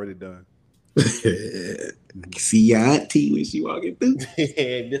 my eyes already done. I can see your auntie when she walking through.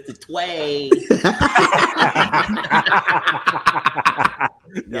 Mr. Twain.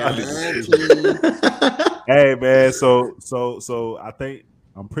 Hey man, so I think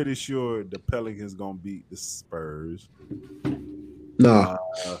I'm pretty sure the Pelicans gonna beat the Spurs. No.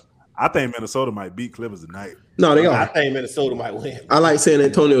 I think Minnesota might beat Clippers tonight. No, they are. I think Minnesota might win. I like San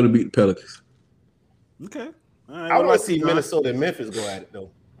Antonio to beat the Pelicans. Okay. Right, I want to see Minnesota and Memphis go at it, though.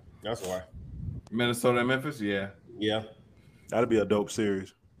 That's why. Minnesota and Memphis, yeah. Yeah. That'd be a dope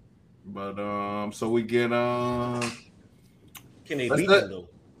series. But, so we get, can they beat them, though?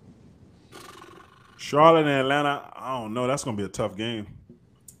 Charlotte and Atlanta, I don't know. That's going to be a tough game.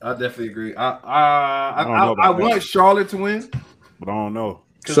 I definitely agree. I want Charlotte to win. But I don't know.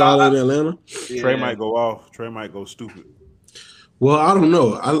 Charlotte and Atlanta? Yeah. Trey might go off. Trey might go stupid. Well, I don't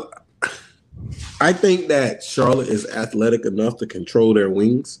know. I think that Charlotte is athletic enough to control their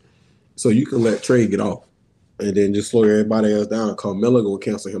wings, so you can let Trey get off, and then just slow everybody else down. Carmelo gonna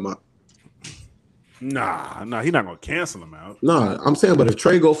cancel him out. Nah, he's not gonna cancel him out. Nah, I'm saying, but if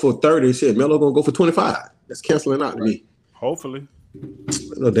Trey go for 30, shit, Melo gonna go for 25. That's canceling out to me. Hopefully.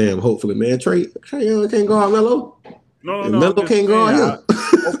 No damn. Hopefully, man. Trey can't go out, Melo. No. Melo can't go out here.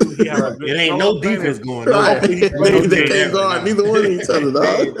 It ain't no defense going on. Right. They can't go out neither one of each other,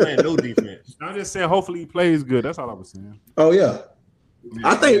 dog. Playing no defense. I just said hopefully he plays good. That's all I was saying. Oh yeah.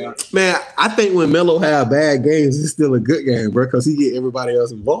 I think when Melo have bad games, it's still a good game, bro, because he get everybody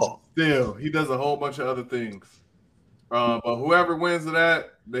else involved. Still, he does a whole bunch of other things. But whoever wins of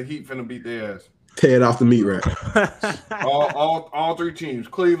that, the Heat finna beat their ass. Tear it off the meat rack. all three teams: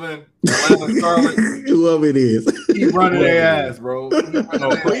 Cleveland, Atlanta, Charlotte, whoever it is. Keep running their ass, bro.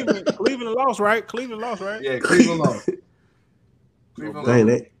 Cleveland lost, right? Yeah, Cleveland lost.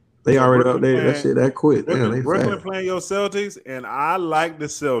 Dang, they already up there. That shit that quick. Brooklyn playing your Celtics, and I like the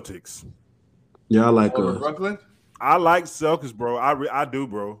Celtics. Yeah, I like Brooklyn. I like Celtics, bro. I do,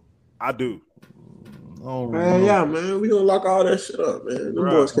 bro. I do. Oh man, yeah, man, we gonna lock all that shit up, man.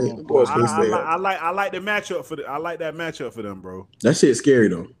 The boys can't stay up. I like the matchup for I like that matchup for them, bro. That shit's scary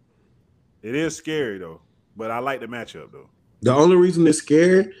though. It is scary though, but I like the matchup though. The only reason it's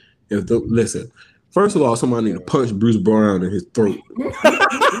scary is listen. First of all, somebody need to punch Bruce Brown in his throat.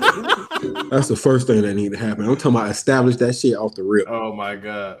 That's the first thing that need to happen. I'm talking about establish that shit off the rip. Oh my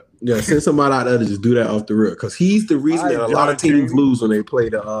god. Yeah, send somebody out there to just do that off the rip, because he's the reason that a lot of teams lose when they play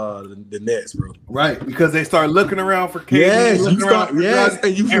the Nets, bro. Right, because they start looking around for KD. Yes,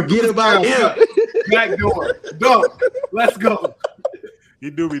 and you forget about him. Back door, dunk. Let's go. He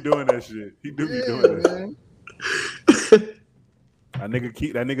do be doing that shit. He do be doing that. That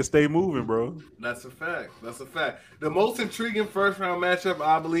nigga stay moving, bro. That's a fact. The most intriguing first round matchup,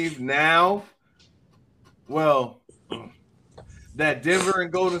 I believe now. Well. That Denver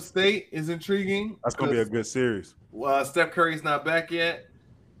and Golden State is intriguing. That's gonna be a good series. Steph Curry's not back yet,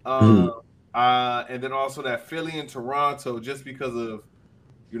 and then also that Philly and Toronto, just because of,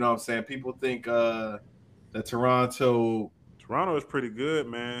 you know what I'm saying, people think that Toronto is pretty good,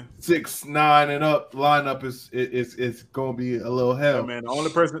 man. 6-9 and up lineup is gonna be a little hell. Yeah, man, the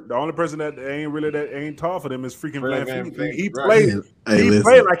only person that ain't tall for them is freaking VanVleet. He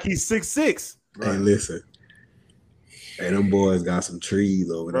played like he's 6'6". Hey, listen. Hey, them boys got some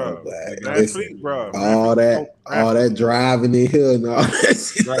trees over there. Bro. All that driving in here and all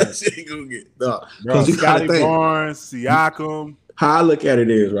that shit. That shit gonna get done. Scotty Barnes, Siakam. How I look at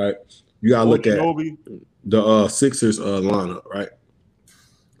it is, right? You gotta look at the Sixers lineup, right?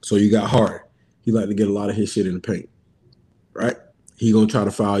 So you got Harden. He like to get a lot of his shit in the paint, right? He gonna try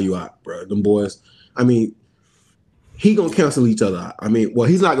to foul you out, bro. Them boys. I mean, he gonna cancel each other out. I mean, well,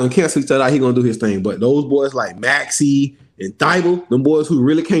 he's not gonna cancel each other out. He gonna do his thing. But those boys like Maxey and Thibault, them boys who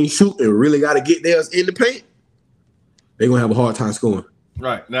really can't shoot and really got to get theirs in the paint, they gonna have a hard time scoring.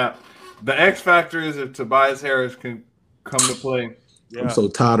 Right now, the X factor is if Tobias Harris can come to play. Yeah. I'm so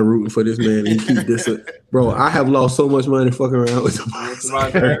tired of rooting for this man. He keep this, bro. I have lost so much money fucking around with Tobias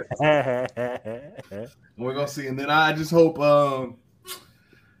Harris. We're gonna see, and then I just hope.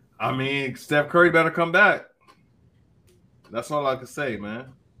 I mean, Steph Curry better come back. That's all I can say, man.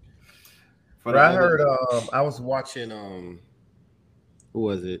 But I heard. I was watching. Who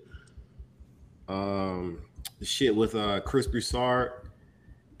was it? The shit with Chris Broussard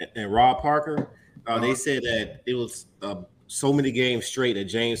and Rob Parker. They said that it was so many games straight that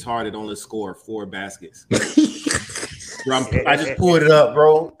James Harden only scored 4 baskets. I just pulled it up,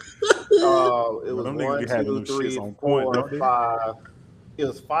 bro. It was 1, 2, 3, 4, 5. It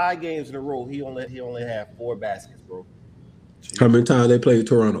was 5 games in a row. He only had 4 baskets, bro. How many times they played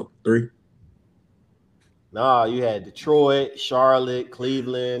Toronto? 3? Nah, you had Detroit, Charlotte,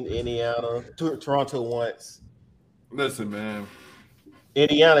 Cleveland, Indiana, Toronto once. Listen, man.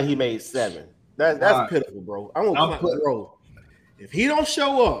 Indiana, he made 7. That's pitiful, bro. I'm gonna bro. If he don't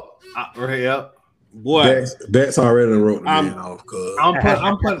show up, boy, that's already wrote the man off.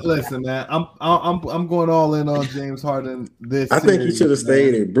 I'm putting. Listen, man. I'm going all in on James Harden. I think he should have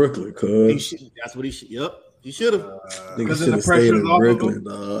stayed in Brooklyn. That's what he should. Yep, he should have. Nigga should have stayed in Brooklyn.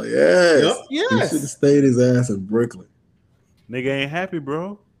 Yes. He should have stayed his ass in Brooklyn. Nigga ain't happy,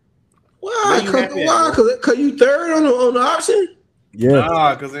 bro. Why? Cause you third on the option.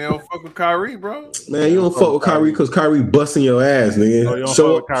 Yeah, because they don't fuck with Kyrie, bro. Man, you don't fuck with Kyrie because Kyrie busting your ass, nigga. No,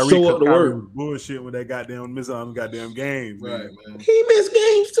 show up to work. Bullshit with that goddamn miss on goddamn games, right, man. He missed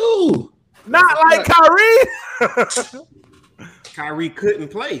games too. Not like Kyrie. Kyrie couldn't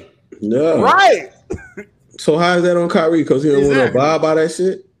play. No, right. So how is that on Kyrie? Because he don't want to abide by that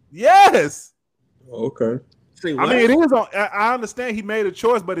shit. Yes. Okay. I mean, it is on. I understand he made a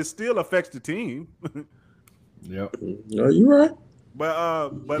choice, but it still affects the team. Yep. No, you right.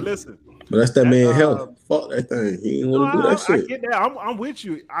 But listen. But that's that man health. Fuck that thing. He didn't want to do that shit. I get that. I'm with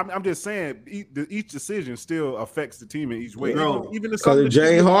you. I'm just saying each decision still affects the team in each way. Even because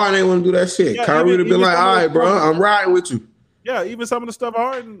James Harden ain't want to do that shit. Yeah, Kyrie would have been like, all right, bro, I'm riding with you. Yeah, even some of the stuff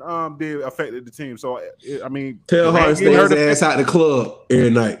Harden did affected the team. So I mean, tell Harden stay his ass out the club every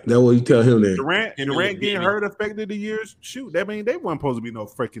night. That's what you tell him. Then Durant getting hurt affected the years. Shoot, that mean they weren't supposed to be no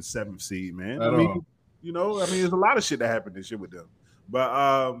freaking 7th seed, man. I mean, there's a lot of shit that happened this year with them.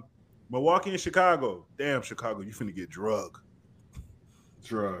 But Milwaukee and Chicago, damn Chicago, you finna get drug.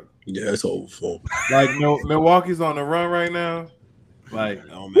 Yeah, it's over for them. Like Milwaukee's on the run right now. Like,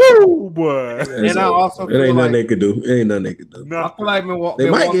 woo, boy. And I also it ain't nothing they could do. It ain't nothing they could do. I feel like Milwaukee. They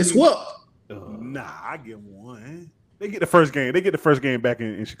might get swept. Nah, I get one. They get the first game. They get the first game back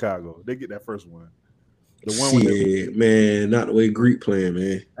in Chicago. They get that first one. The one man, not the way Greek playing,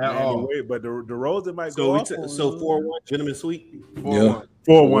 man. At all. But the DeRozan might go up. So 4-1, gentlemen sweep. 4-1.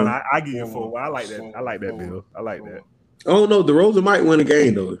 4-1. I give you 4-1. I like that. I like that, Bill. I like that. Oh no, DeRozan might win a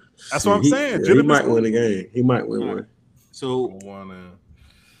game though. That's what I'm saying. He might win a game. He might win one. So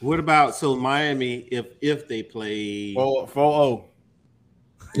what about Miami if they play 4-0?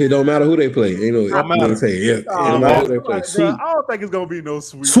 It don't matter who they play. You know, it matter who they play. I don't think it's gonna be no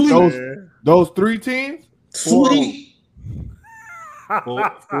sweep. Those 3 teams. Sweet.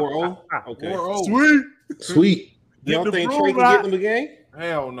 4-0. Okay. 4-0. Sweet. You don't think Trey can get them a game?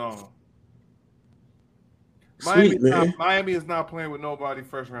 Hell no. Sweet, Miami is not playing with nobody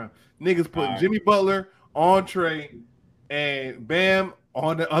first round. Niggas putting Jimmy Butler on Trey and Bam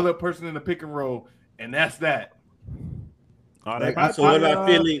on the other person in the pick and roll, and that's that. What about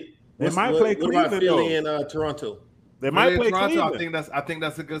Philly? They might play Cleveland. What about Philly and Toronto? They might play Toronto. Cleveland. I think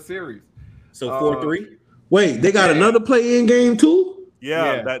that's a good series. So 4-3. Wait, they got another play-in game too?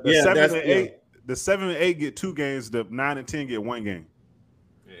 Yeah. The 7 and 8. The 7 and 8 get 2 games. The 9 and 10 get 1 game.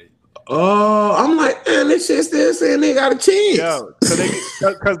 Oh, I'm like, man, this shit still saying they got a chance. Yeah,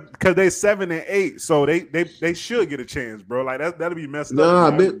 because they 7 and 8, so they should get a chance, bro. Like that'll be messed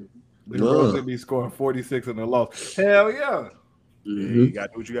up. They be scoring 46 in the loss. Hell yeah. Mm-hmm. You got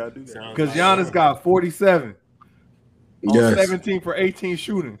to do what you got to do. Because Giannis got 47 on 17 for 18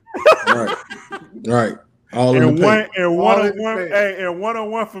 shooting. Right. All and one on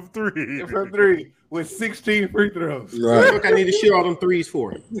one from 3. From 3 with 16 free throws. Right. Look, I need to shoot all them threes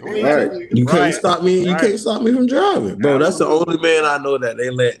for him. Right. You can't stop me. You can't stop me from driving, bro. That's the only man I know that they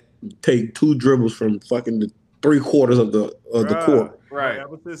let take 2 dribbles from fucking the 3/4 of the court. Right.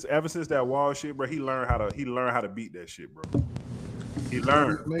 Ever since that wall shit, bro, he learned how to beat that shit, bro. He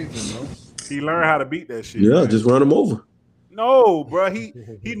learned. He learned how to beat that shit. Yeah, man. just run him over. No, bro. He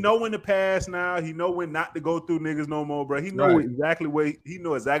know when to pass now. He know when not to go through niggas no more, bro. He know exactly what he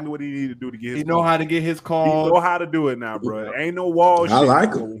need to do to get his. He know how to get his call. He know how to do it now, bro. Ain't no wall shit. I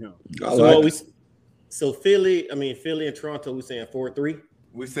like him. So Philly and Toronto, we saying 4-3.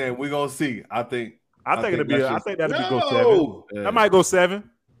 We saying we gonna see. I think that'll be go 7. That might go 7.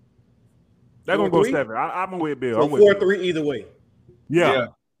 They're gonna go 7. I'm with Bill. So 4-3 either way. Yeah.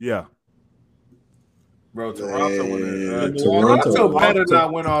 Bro, Toronto better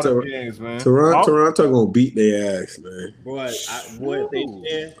not win all the games, man. Toronto gonna beat their ass, man.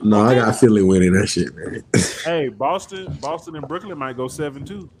 I got Philly winning that shit, man. Hey, Boston and Brooklyn might go 7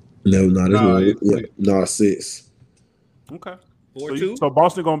 too. No, 6. Okay. 4-2. So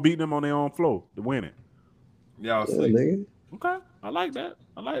Boston gonna beat them on their own floor to win it. Y'all see. Nigga. Okay. I like that.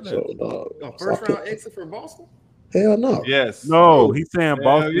 So, first round exit for Boston? Hell no. Yes. No, he's saying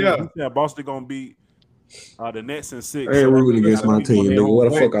Boston. Yeah. He's saying Boston gonna beat the Nets in 6. I ain't rooting against my team, nigga.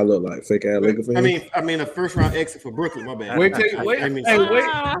 What the fuck I look like? Fake ass Laker fan? I mean a first round exit for Brooklyn. My bad. Wait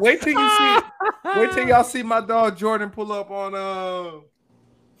till y'all see my dog Jordan pull up on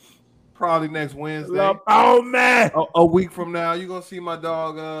probably next Wednesday. Oh man, a week from now, you gonna see my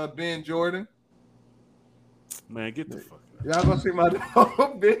dog Ben Jordan. Man, get the fuck out. Y'all gonna see my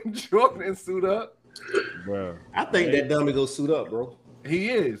dog Ben Jordan suit up, bro. I think that dummy go suit up, bro. He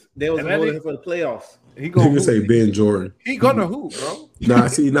is. They was holding him for the playoffs. He gonna say Ben Jordan. He gonna hoop, bro.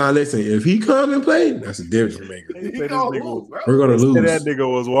 Listen. If he come and play, that's a difference maker. We're gonna lose. That nigga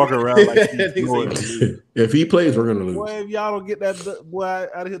was walking around like he's Jordan. If he plays, we're gonna lose. Boy, if y'all don't get that boy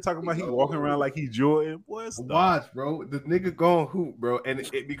out of here talking about he walking around like he's Jordan, boy, watch, bro. The nigga gonna hoop, bro, and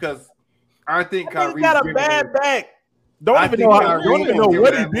because I think Kyrie got a bad back. Don't even know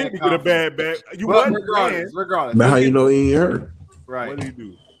what he did to get a bad back. Regardless. But how you know he ain't hurt? Right. What did he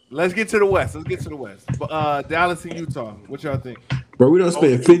do? Let's get to the West. Dallas and Utah. What y'all think? Bro, we don't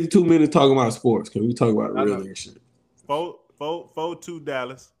spend 52 minutes talking about sports. Can we talk about real nigga shit? 4-2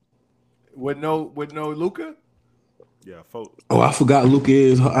 Dallas. With no Luka? Yeah, 4. Oh, I forgot Luka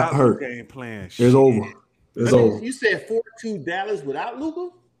is hurt. Ain't playing shit. It's over. Over. You said 4-2 Dallas without Luka?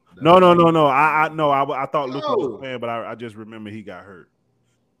 No. I thought Luka was playing, but I just remember he got hurt.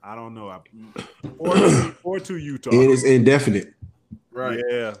 I don't know. 4-2 Utah. It is indefinite. Right.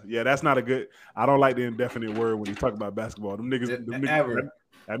 Yeah. That's not a good. I don't like the indefinite word when you talk about basketball. Them niggas.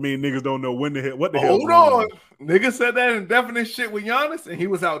 I mean, niggas don't know when the hell. What the hell? Hold on, niggas said that indefinite shit with Giannis, and he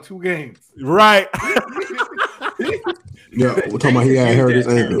was out 2 games. Right. Yeah, we're talking about he got hurt his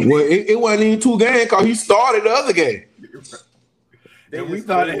ankle. Well, it wasn't even 2 games because he started the other game. And we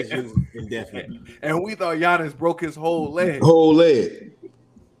thought indefinite. And we thought Giannis broke his whole leg.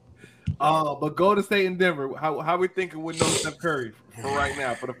 But Golden State and Denver. How we thinking with no Steph Curry for right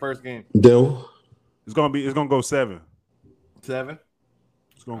now for the first game? Dell. It's gonna go 7. 7.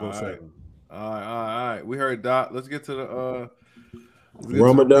 It's gonna go 7. All right. We heard Doc. Let's get to the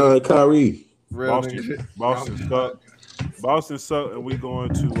Ramadan Kyrie. Boston suck, and we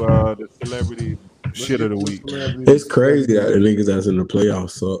going to the celebrity shit of the week. It's crazy that the niggas that's in the playoffs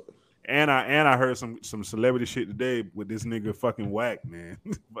suck. And I heard some celebrity shit today with this nigga fucking whack, man.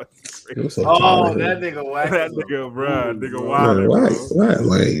 That nigga whack. That nigga, bro. Nigga wild. Whack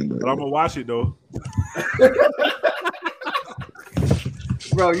lame, but I'm gonna watch it though.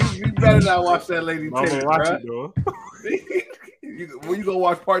 Bro, you better not watch that lady. I'm gonna watch it though. When you gonna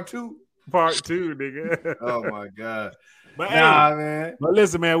watch part 2? Part 2, nigga. Oh my god. But man. But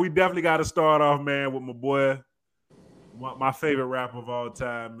listen, man, we definitely got to start off, man, with my boy, my favorite rapper of all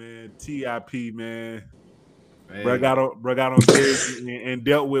time, man, T.I.P., man. Bro got on stage and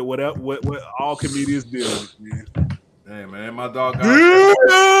dealt with what all comedians deal with, man. Hey, man, my dog got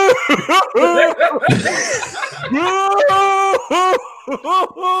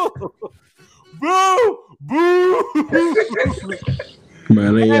Boo!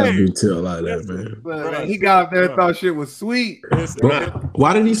 Man, they gotta do till like that, man. He got up there and thought shit was sweet.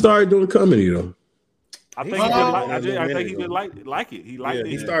 Why did he start doing comedy though? I think he did like it. He liked it.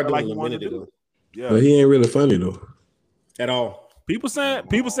 He started doing it a minute ago. Yeah, but he ain't really funny though. At all. People saying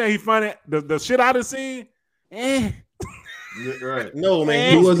he funny. The shit I done seen. Right. No,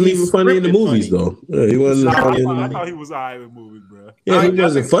 man. He wasn't even funny in the movies though. Yeah, he wasn't funny. I thought he was alright with movies, bro. Yeah, he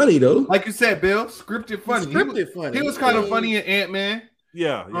wasn't funny though. Like you said, Bill, scripted funny. He was kind of funny in Ant-Man.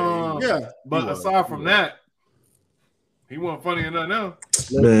 Yeah. But aside from that, he wasn't funny in nothing else.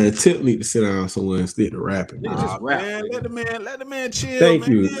 Man, Tip need to sit down somewhere and stick to rapping. Just rap, man. Let the man chill. Thank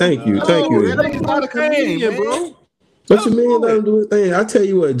you. He's not a comedian, bro. What you mean let him do his thing? I tell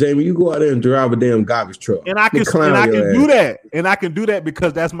you what, Jamie, you go out there and drive a damn garbage truck. And I can do that. And I can do that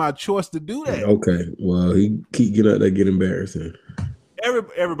because that's my choice to do that. Okay. Well, he keep getting up there, get embarrassing.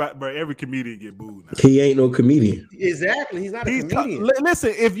 Everybody, bro, every comedian get booed now. He ain't no comedian. Exactly. He's not a comedian.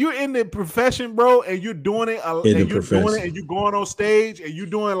 Listen, if you're in the profession, bro, and you're doing it, and you're going on stage and you're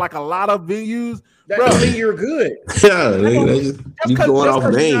doing like a lot of venues, that doesn't mean you're good. Yeah, you going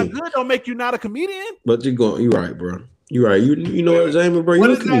off name. Good don't make you not a comedian. But you're right, bro. You're right. You know what, Jamie, bro? What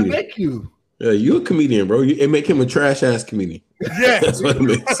does that make you? Yeah, you a comedian, bro. It make him a trash ass comedian. Yes, that's what it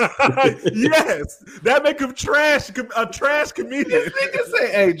makes. Yes, that make him a trash comedian. This nigga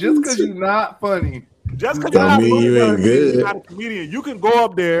say, "Hey, just because you're not funny, just because you ain't good. You're not a comedian. You can go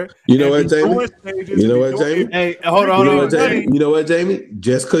up there. You know what, Jamie? You know what, Jamie? Hey, hold on. You know what, Jamie?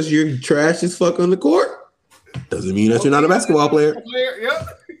 Just because you're trash as fuck on the court doesn't mean that you're not a basketball player.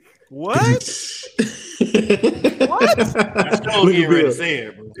 Yep. What? What? My show's getting ready to say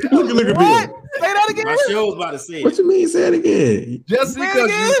it, bro. Look at what? Say that again. My show's about to say it. What you mean? Say it again. Just because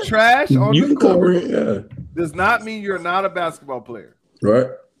you're trash on the court does not mean you're not a basketball player. Right.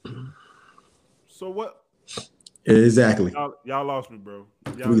 So what? Exactly. Y'all lost me, bro.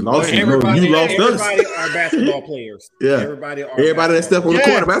 We lost you, bro. You lost us. Everybody are basketball players. Yeah. Everybody that step on the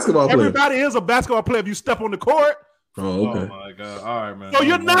court, a basketball player. Everybody is a basketball player if you step on the court. Oh, okay. Oh my God. All right, man. So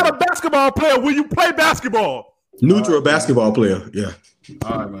you're not a basketball player when you play basketball. Neutral basketball player. Yeah.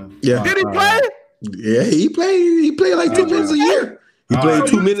 All right, man. Yeah. Did he play? Yeah, he played. He played like 2 minutes a year. He played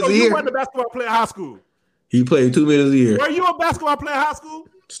 2 minutes a year. You weren't a basketball player in high school. He played 2 minutes a year. Were you a basketball player in high school?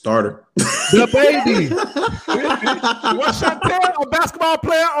 Starter. The baby. Was Chantel a basketball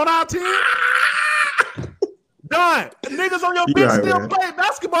player on our team? Done. Niggas on your bench still play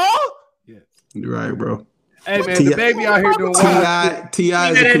basketball? Yeah. You're right, bro. Hey man, the baby out here doing T.I.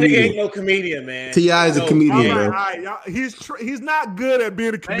 is a comedian. Ain't no comedian, man. T.I. is a comedian, bro. All right, he's not good at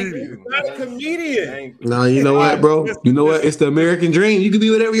being a comedian. He's not a comedian. No, you know what, bro? You know what? It's the American dream. You can be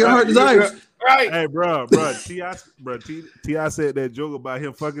whatever your heart desires. Right. Hey, bro, T.I. said that joke about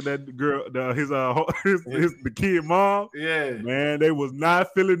him fucking that girl, the kid mom. Yeah, man, they was not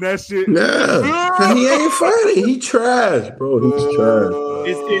feeling that shit. Yeah, he ain't funny. He trash, bro. He's trash.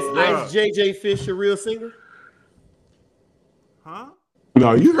 Is Ice JJ Fish a real singer? Huh?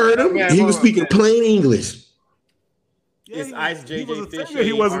 No, you heard him. He was speaking plain English. Yeah, is Ice JJ Fish?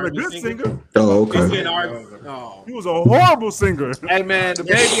 He wasn't a good singer. Oh, okay. He was a horrible singer. Hey man, the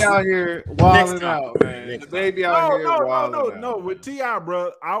baby out here wilding out, man. The baby out here wilding out. No, with T.I.,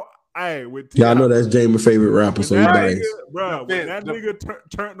 bro. With T.I. I know that's Jamie's favorite rapper, so he biased. Bro, when that nigga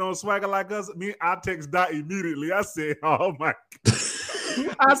turned on Swagger Like Us, I text Dot immediately. I said, "Oh my God."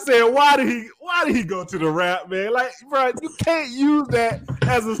 I said, "Why did he go to the rap, man? Like, bro, you can't use that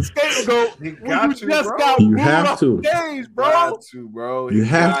as a scapegoat when you just got booed off stage, bro. You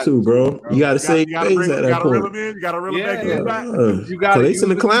have to, bro. You got to say things at that point. You got to reel him back in. You got to use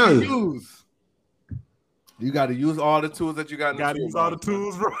the clown. You got to use all the tools that you got. Got to use all the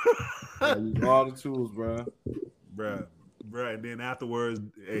tools, bro. Use all the tools, bro. Bro, and then afterwards,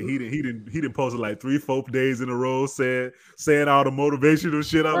 he didn't post it like 3-4 days in a row, saying all the motivational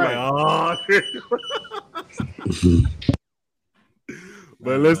shit. I'm like, oh.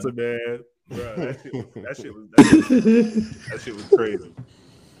 But listen, man, bro, that shit was crazy.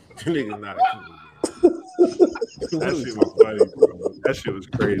 Nigga not that shit was funny, bro. That shit was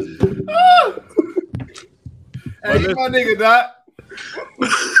crazy. Hey, you my nigga, Dot.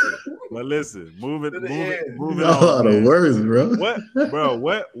 But listen, moving on. The words, bro.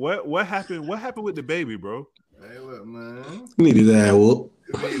 What happened? What happened with the baby, bro? Hey, look, man. You need his ass whoop.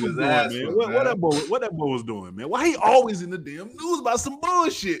 What that boy was doing, man? Why he always in the damn news about some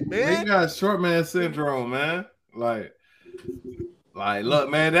bullshit, man? He got short man syndrome, man. Like, look,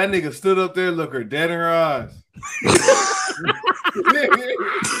 man, that nigga stood up there, look her dead in her eyes.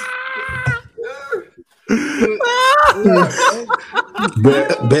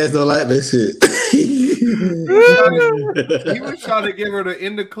 Best don't like that shit. He was trying to give her the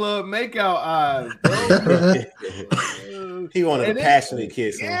in the club makeout eyes, bro. He wanted a passionate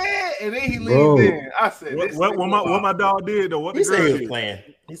kiss. Yeah, and then he leaned in. I said, "What my dog did though? What he the girl said he was playing?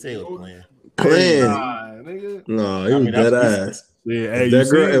 He said he was playing. No, he was dead ass. Yeah, hey,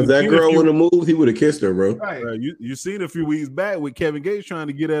 if that girl would have moved, he would have kissed her, bro. Right. You seen a few weeks back with Kevin Gates trying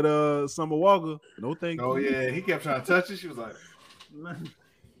to get at Summer Walker. No thank you. Oh yeah, he kept trying to touch it. She was like,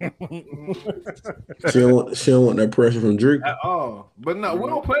 she don't want that pressure from Drake. but no, we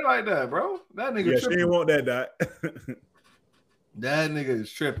don't play like that, bro. That nigga. Yeah, she didn't want that. That nigga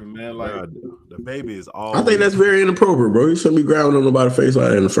is tripping, man. Like the baby is all. I think that's very inappropriate, bro. You shouldn't be grabbing on nobody's face like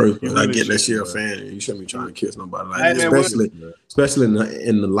that in the first place. I get that shit a fan. You shouldn't be trying to kiss nobody like that, especially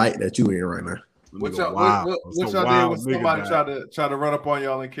in the light that you in right now. What y'all did when somebody try to run up on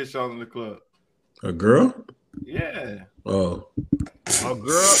y'all and kiss y'all in the club? A girl? Yeah. Oh. A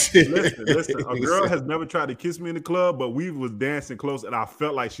girl, listen. A girl has never tried to kiss me in the club, but we was dancing close, and I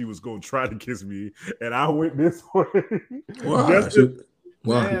felt like she was gonna try to kiss me, and I went this way. Why?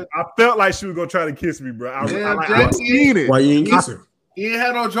 Why? I felt like she was gonna try to kiss me, bro. I seen it. Why you ain't kiss her? You ain't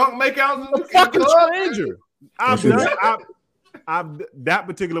had no drunk makeouts in the fucking stranger. That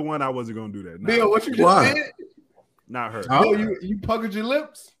particular one, I wasn't gonna do that. Nah. Bill, what you just did? Not her. Oh, you puckered your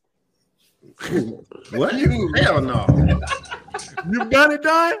lips? What? Hell no. You done it,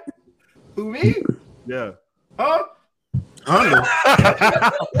 Don? Who, me? Yeah. Huh? Hey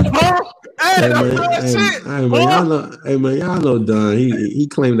man, y'all know Don. He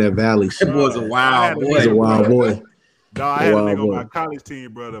claimed that Valley shit. That was a wild boy. He's a wild boy. No, I had a nigga on my college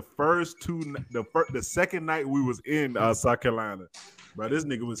team, bro. The second night we was in South Carolina, bro. This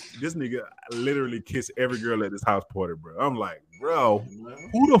nigga literally kissed every girl at this house party, bro. I'm like, bro,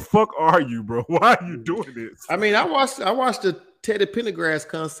 who the fuck are you, bro? Why are you doing this? I mean, I watched the Teddy Pendergrass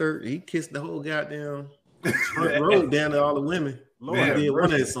concert. He kissed the whole goddamn road down to all the women. Lord, he did one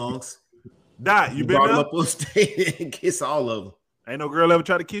of his songs. Dot, you been up on stage and kiss all of them. Ain't no girl ever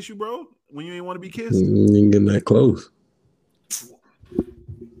try to kiss you, bro, when you ain't want to be kissed. You ain't getting that close.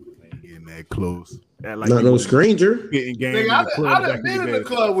 Ain't getting that close. Like not no stranger. Spitting game. Nigga, I done been in the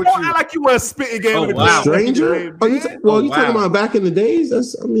club with you. Like you was spitting game with the club. Stranger? You talking about back in the days?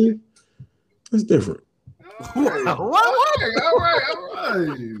 That's different. All right.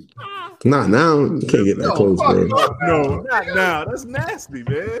 Not now. You can't get that close, bro. No, not now. That's nasty,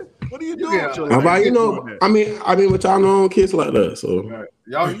 man. What are you doing? How about I mean, but y'all don't kiss like that, so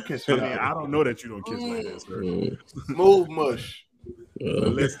y'all you kiss. I don't know that you don't kiss like that, sir. Smooth mush.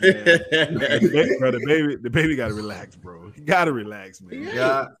 Listen, man. Bro, the baby got to relax, bro. He got to relax, man. You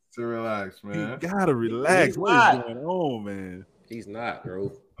got to relax, man. You got to relax. What is going on, man? He's not,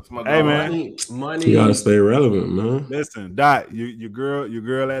 bro. Hey, man. Money. You gotta stay relevant, man. Listen, Dot, your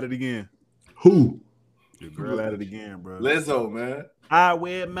girl at it again. Who? Your girl at it again, bro. Lizzo, man. I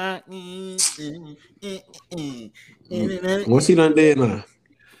wear my. What's she done did now?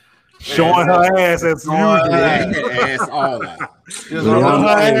 Showing her ass as usual. Ass all out.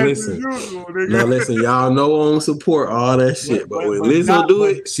 Listen, y'all know I don't support all that shit, but when Lizzo do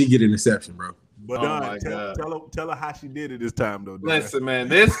it, she get an interception, bro. But tell her how she did it this time, though. Listen, man,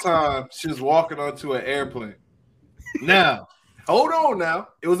 this time she was walking onto an airplane. Now, hold on now.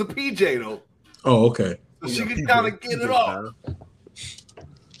 It was a PJ, though. Oh, okay. So she could kind of get it off.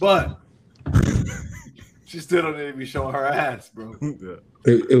 But she still don't need to be showing her ass, bro. Yeah.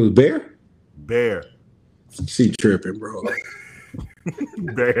 It was Bear? Bear. She tripping, bro.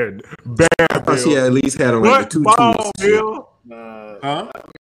 Bear. I thought she at least had on like the 2 Bill? Huh?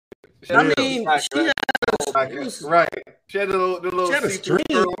 I mean, right. She had the little she had a string.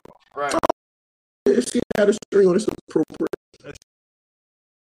 Right. She had a string on. This was appropriate.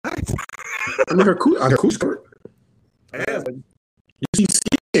 I mean, her cool skirt. You see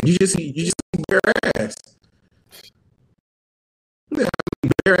skin. You just see bare ass.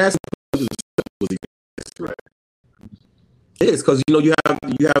 Bare ass. Right. It is because you have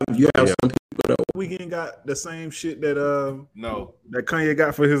some people that Weeknd got the same shit that no that Kanye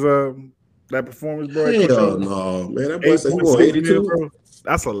got for his that performance, bro. Hell no, man. That boy said he won 82. Bro.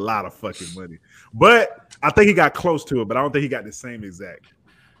 That's a lot of fucking money. But I think he got close to it, but I don't think he got the same exact.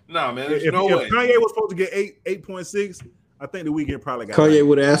 No, man. There's if no way. If Kanye was supposed to get 8.6, I think the Weeknd probably got Kanye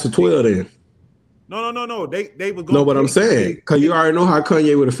would have asked for 12 then. No. They would go. No, but I'm saying, because you already know how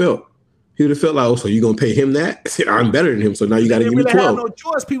Kanye would have felt. He would have felt like, oh, so you gonna pay him that? I'm better than him, so now you got to give me 12. No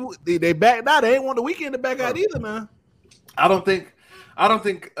choice. People they backed out. They ain't want the Weeknd to back out either, man. I don't think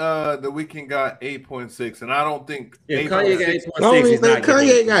the Weeknd got 8.6, and I don't think Kanye got 8.6. I don't even think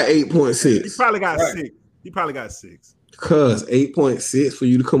Kanye got 8.6. He probably got 6. He probably got 6. Cause 8.6 for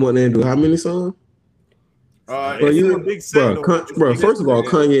you to come on there and do how many songs? It's a big set, bro. First of all,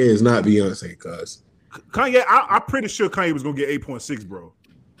 Kanye is not Beyonce. Cause Kanye, I'm pretty sure Kanye was gonna get 8.6, bro.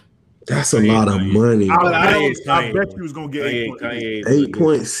 That's a lot of money. I bet you was gonna get 8.6.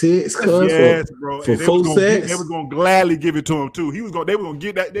 8.6, yes, bro. For full sex. They were gonna gladly give it to him too. They were gonna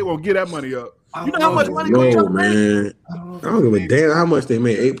get that. They were gonna get that money up. You know how much money? No, man. I don't give a damn how much they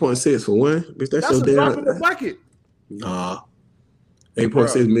made. 8.6 for one. Bitch, that's so damn. Drop in the bucket. Nah.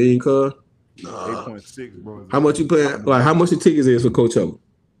 8.6 million, cuz. Nah. 8.6, bro. How much you paying? Like, how much the tickets is for Coachella?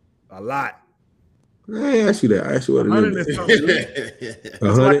 A lot. I asked you that. I asked you what it is. It's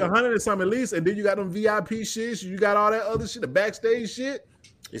like 100 and something at least, and then you got them VIP shits. You got all that other shit, the backstage shit.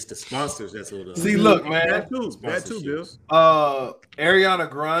 It's the sponsors. That's what. See, look, man. That too, Bill. Ariana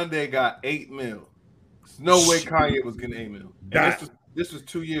Grande got 8 mil. There's no way Kanye was getting 8 mil. This was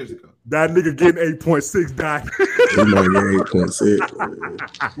 2 years ago. That nigga getting 8.6 back. He might get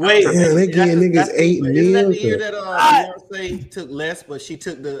 8.6. Wait, damn, they getting niggas 8 mil. Isn't that the year that Beyonce took less, but she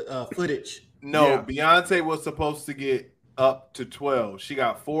took the footage? No, Beyonce was supposed to get up to 12. She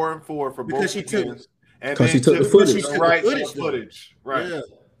got 4 and 4 for both. She took the footage. The rights to the footage. Right. Yeah.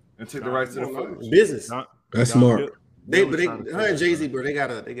 And took the rights to the footage. Business. That's smart. Her and Jay-Z, bro, they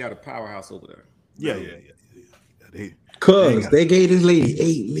got a powerhouse over there. Yeah. Cause they gave this lady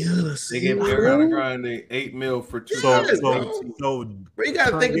 8 mil. They gave Ariana Grande 8 mil for 2. So you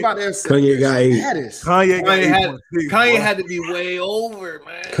gotta think about that. Kanye got 8. Kanye had to be way over,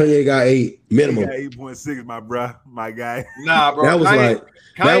 man. Kanye got 8 minimum. 8.6, my guy. Nah, bro. That was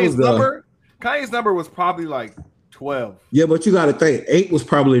Kanye's number was probably like 12. Yeah, but you gotta think 8 was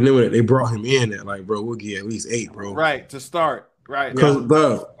probably the number that they brought him in at. Like, bro, we'll get at least 8, bro. Right to start. Right, because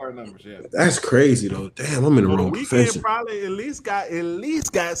bro, that's crazy though. Damn, I'm in the wrong profession. Probably at least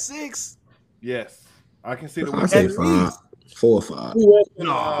got 6. Yes, I can see the. I say 5, 4 or 5. No.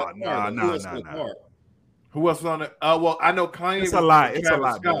 Who else was on it? Well, I know Kanye. It's a lot. It's a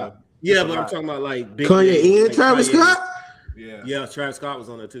lot, bro. Yeah, but I'm talking about like Kanye and Travis Scott. Yeah, Travis Scott was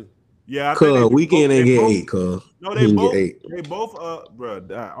on it too. Yeah, Weekend ain't get 8, cuz. No, they both get 8. They both bro.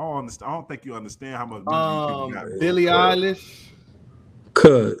 I don't think you understand how much money got. Billie Eilish.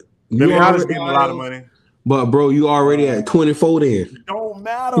 Cuz Billie Eilish getting a lot of money. But bro, you already at 24 then. It don't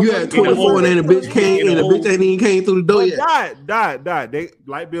matter. You at 24 and then the bitch came and the bitch ain't even came through the door yet. Died. They,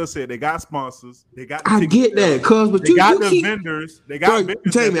 like Bill said, they got sponsors. They got. I get that, cuz, but they got the vendors. They got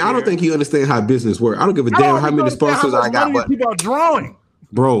vendors. Jamie, I don't think you understand how business works. I don't give a damn how many sponsors I got. But people are drawing.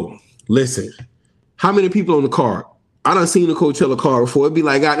 Bro, listen. How many people on the card? I done seen the Coachella card before. It'd be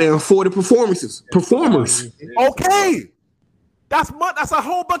like goddamn 40 performers. Okay. That's a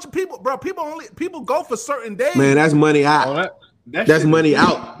whole bunch of people, bro. People go for certain days. Man, that's money out. That's money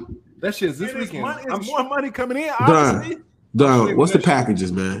out. That shit's this weekend. It's more money coming in. Honestly. Done. What's the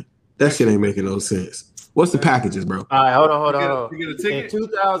packages, man? That shit ain't making no sense. What's the packages, bro? All right, hold on. You get a ticket? In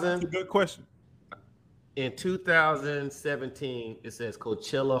 2000, good question. In 2017, it says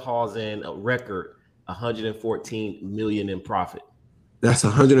Coachella hauls in a record 114 million in profit. That's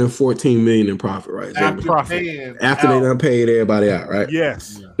 114 million in profit, right? After they done paid everybody out, right?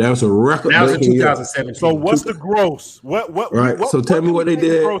 Yes. That was a record. That was in 2017. So what's the gross? What? Right. So tell me what they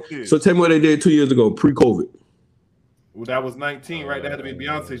did. So tell me what they did 2 years ago, pre-COVID. Well, that was 19, right? That had to be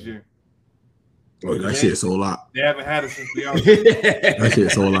Beyonce's year. Oh, that shit sold out. They haven't had it since Beyonce. That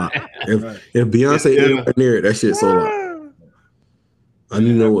shit sold out. If Beyonce didn't near it, that shit sold out. I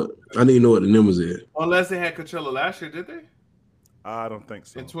need to know what the numbers is. Unless they had Coachella last year, did they? I don't think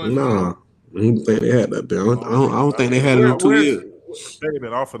so. No, I don't think they had that. I don't think they had it in 2 years. They've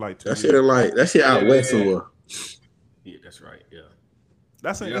been off for like 2 years. That shit out west somewhere. Yeah, that's right.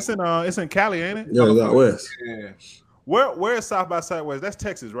 Yeah, it's in Cali, ain't it? Yeah, it's out west. Yeah. Where is South by Southwest? That's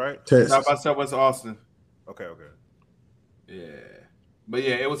Texas, right? Texas. South by Southwest, Austin. Okay. Yeah, but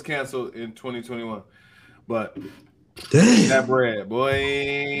yeah, it was canceled in 2021. But damn, that bread, boy.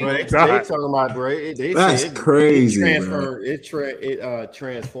 They talking about bread. That's crazy. It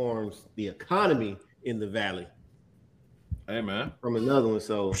transforms the economy in the valley. Hey man, from another one.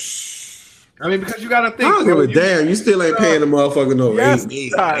 So I mean, because you got to think. I don't give a damn. You still ain't paying the motherfucker no 8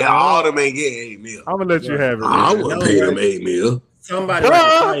 mil. All them ain't getting 8 mil. I'm gonna let you have it. I wouldn't pay them 8 mil. Somebody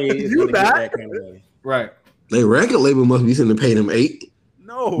you that kind of money. Right. They record label must be sending to pay them 8.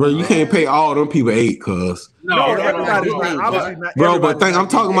 No, bro, you can't pay all them people 8, cuz. No, bro, but I'm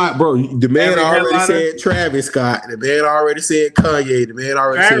talking about, bro. The man already said Travis Scott. The man already said Kanye. The man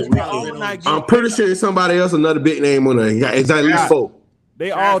already said Weeknd. I'm pretty sure it's somebody else, another big name on there. It's at least 4.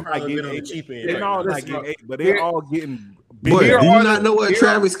 They all not getting 8. They all not getting 8, but they all getting. But do you not know what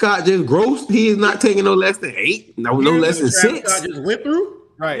Travis Scott just grossed? He is not taking no less than 8. No less than 6. Scott just went through.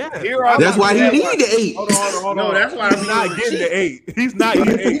 Right. Yeah. That's why he need the 8. Hold on. No, that's why he's not getting the 8. He's not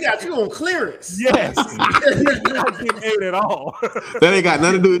getting 8. He got you on clearance. Yes. He's not getting 8 at all. That ain't got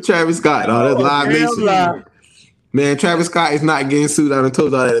nothing to do with Travis Scott. That's Live Nation. Man, Travis Scott is not getting sued. I done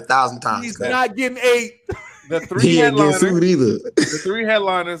told y'all that 1,000 times. He's not getting 8. The 3 he ain't getting sued either. The 3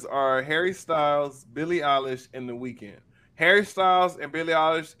 headliners are Harry Styles, Billie Eilish, and The Weeknd. Harry Styles and Billie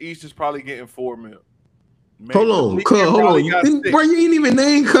Eilish each is probably getting 4 mil. Hold on. You ain't even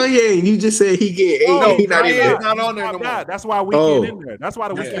named Kanye, and you just said he get 8. No, he not even not on there no more. That's why Weeknd in there. That's why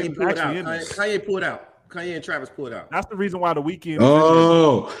the Weeknd actually in there. Kanye pulled out. Kanye and Travis pulled out. That's the reason why the Weeknd.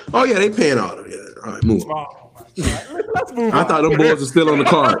 Oh yeah, they paying all of it. All right, move on. Let's move on. I thought them boys were still on the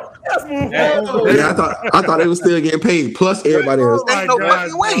card. Let's move on. Yeah, I thought they were still getting paid. Plus everybody else. Ain't no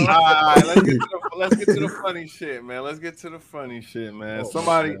fucking way. All right, let's get to the funny shit, man.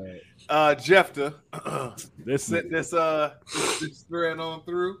 Somebody, Jefta, sent this thread on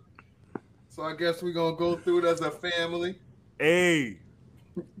through. So I guess we're gonna go through it as a family. Hey,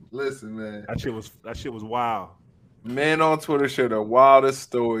 listen, man. That shit was wild. Men on Twitter share the wildest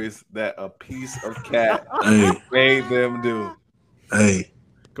stories that a piece of cat made them do. Hey,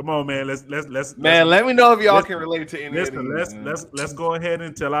 come on, man. Let's let me know if y'all can relate to any of these. Let's go ahead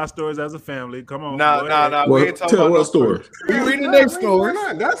and tell our stories as a family. Come on. Nah. We ain't talking about what story. We reading their stories.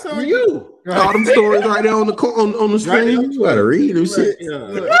 That's on you. All them stories right there on the screen. You gotta read them shit. You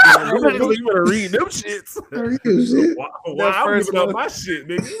gotta read them shits. Why I'm giving up my shit,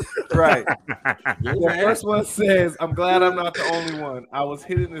 nigga? Right. The first one says, "I'm glad I'm not the only one. I was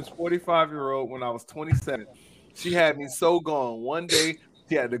hitting this 45-year-old when I was 27. She had me so gone. One day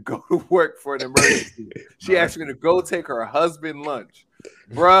she had to go to work for an emergency. She asked me to go take her husband lunch.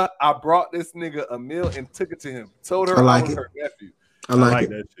 Bruh, I brought this nigga a meal and took it to him. Told her I was her nephew. I like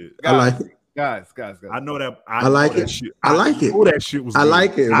that shit. I like it. Guys. I know that. I like it. Shit. I like it. Oh, that shit was. I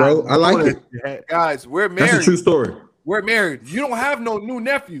like it, bro. I like it. Guys, we're married. That's a true story. We're married. You don't have no new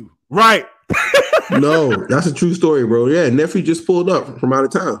nephew, right? No, that's a true story, bro. Yeah, nephew just pulled up from out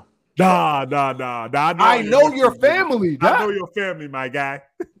of town. Nah. I know your family. I know your family, my guy.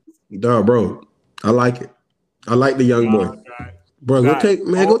 Nah, bro. I like it. I like the young boy. Bro,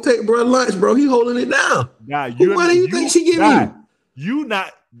 go take bro lunch, bro. He holding it down. What money you think she give you? You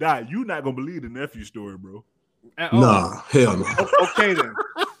not gonna believe the nephew story, bro. Nah, hell no. Okay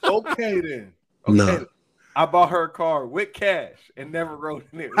then. Nah. I bought her a car with cash and never wrote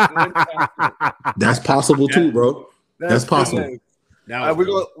in it. That's possible too, bro. That's possible.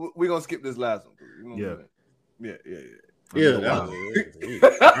 We're gonna skip this last one. Yeah. That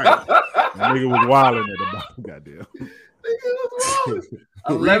nigga was wilding at the bottom. Goddamn.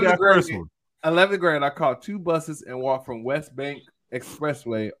 11th grade, I caught 2 buses and walked from West Bank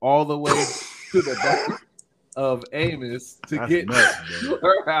Expressway all the way to the back of Amos to get to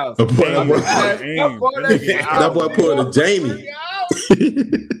her house. That boy pulled a Jamie.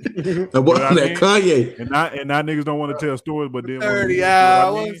 That boy that Kanye. And now niggas don't want to tell stories, but then 30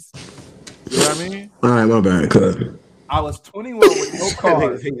 hours. You know what I mean? All right, my bad, cousin. I was 21 with no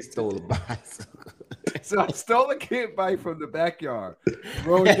car. He stole a bicycle. So I stole a kid bike from the backyard.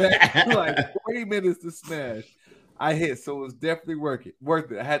 Rode that like 20 minutes to smash. I hit, so it was definitely worth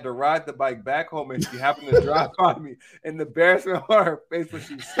it. I had to ride the bike back home, and she happened to drive by me. And the embarrassment on her face when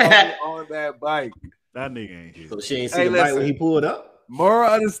she saw me on that bike. That nigga ain't hit. So she ain't see the bike when he pulled up? Moral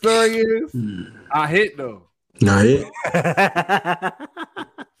of the story is, I hit, though. Not hit. I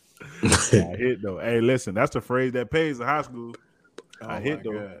hit, though. Hey, listen, that's the phrase that pays in high school. I hit,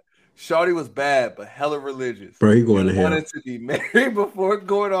 though. God. Shawty was bad, but hella religious. Bro, he going to hell. Wanted to be married before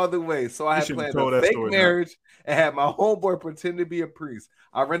going all the way. So I had planned a fake marriage and had my homeboy pretend to be a priest.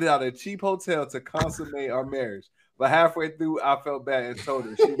 I rented out a cheap hotel to consummate our marriage. But halfway through, I felt bad and told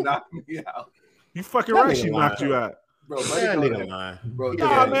her. She knocked me out. You fucking right, she knocked you out. Bro, that nigga lying. Bro,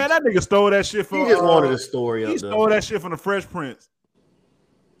 nah, man, that nigga stole that shit from. He just wanted a story. He stole that shit from the Fresh Prince.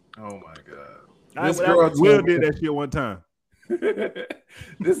 Oh my god! Will did that shit one time.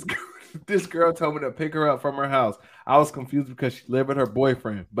 This girl told me to pick her up from her house. I was confused because she lived with her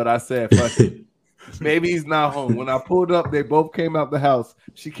boyfriend, but I said, fuck it. Maybe he's not home. When I pulled up, they both came out the house.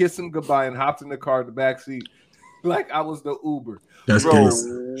 She kissed him goodbye and hopped in the car in the back seat like I was the Uber. That's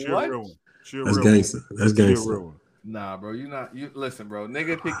gangster. That's gangster. That's gangster. Nah, bro, you listen, bro.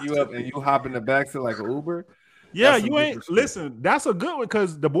 Nigga pick you up and you hop in the back seat like an Uber. Yeah, you ain't listen. That's a good one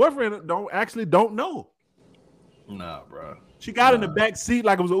because the boyfriend don't know. Nah, bro. She got in the back seat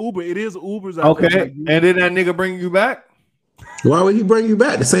like it was an Uber. It is Ubers. Okay, and did that nigga bring you back? Why would he bring you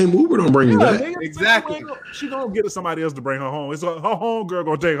back? The same Uber don't bring you back. Exactly. She gonna get somebody else to bring her home. It's her home girl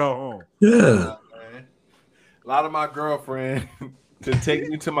gonna take her home. Yeah. A lot of my girlfriend to take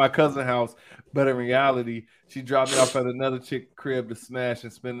me to my cousin's house, but in reality, she dropped me off at another chick crib to smash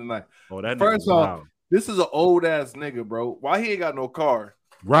and spend the night. Oh, that first off, this is an old ass nigga, bro. Why he ain't got no car?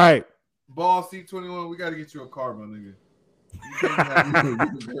 Right. Ball C21, we gotta get you a car, my nigga. You can't have you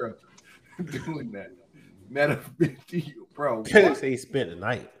girl doing that. Matter of 50, bro. Can't say he spent the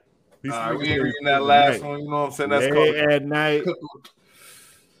night. We ain't reading that last one. You know what I'm saying? That's called at night.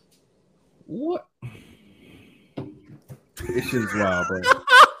 What? This shit's wild, bro.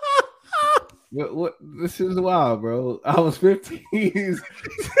 What? This is wild, bro. I was 15,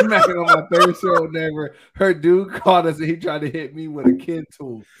 smacking on my 30-year-old neighbor. Her dude called us and he tried to hit me with a kid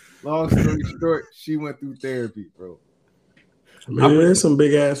tool. Long story short, she went through therapy, bro. Man, there's some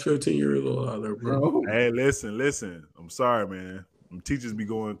big ass 15-year-old out there, bro. Hey, listen. I'm sorry, man. Teachers be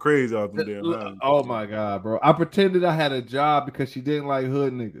going crazy off them damn lines. Oh my god, bro! I pretended I had a job because she didn't like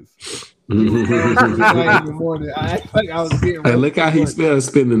hood niggas. In the morning, I act like I was getting. Hey, look how he spelled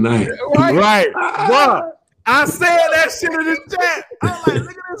 "spend the night." Right, bro. I said that shit in the chat. I'm like,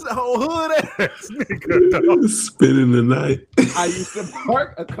 look at this whole hood ass nigga. Spending the night. I used to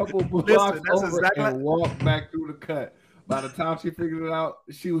park a couple blocks over and walk back through the cut. By the time she figured it out,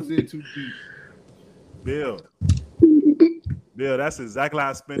 she was in too deep. Bill, that's exactly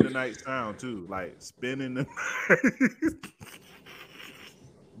how spend the night sound too. Like spending the night.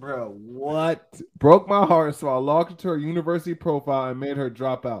 Bro, what? Broke my heart, so I logged into her university profile and made her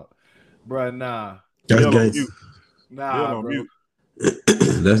drop out. Bro, nah. That's Bill gangster. Nah, Bill on bro. mute.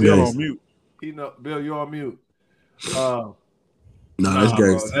 That's Bill gangster. on mute. Bill, you on mute. Nah, that's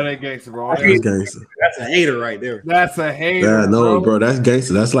gangster. Bro, that ain't gangster, bro. That's gangster. That's a hater right there. That's a hater. Yeah, no, bro, that's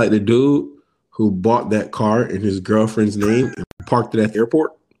gangster. That's like the dude who bought that car in his girlfriend's name and parked it at the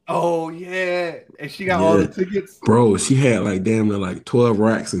airport. Oh yeah, and she got all the tickets. Bro, she had like damn near like 12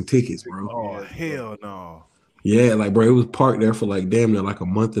 racks and tickets, bro. Oh hell no. Yeah, like bro, it was parked there for like damn near like a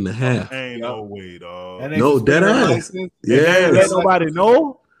month and a half. Ain't no way, dog. No, dead ass. Yeah, let nobody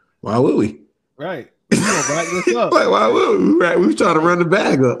know. Why would we? Right. We gonna back this up. Like why would we? Right, we was trying to run the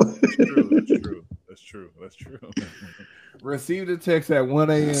bag up. That's true. Received a text at 1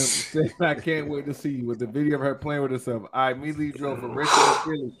 a.m. saying, I can't wait to see you with the video of her playing with herself. I immediately drove from Richmond to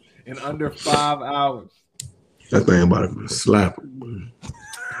Philly in under 5 hours. That thing about to slap. Oh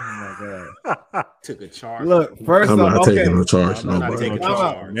my God. Took a charge. Look, first I'm off, not taking no I'm charge. not taking no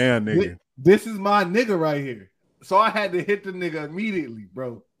charge. Man, nigga. This is my nigga right here. So I had to hit the nigga immediately,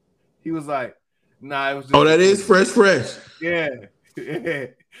 bro. He was like, nah, it was just that is fresh. Yeah.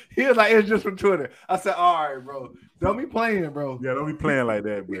 He was like, it's just from Twitter. I said, all right, bro. Don't be playing, bro. Yeah, don't be playing like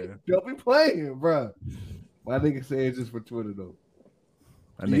that, bro. Don't be playing, bro. My nigga said it's just for Twitter, though.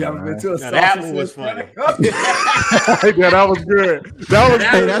 You haven't been to a that one was funny. Yeah, that was good. That was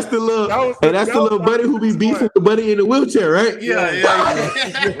Hey, that's the little buddy who be beefing the buddy in the wheelchair, right? Yeah.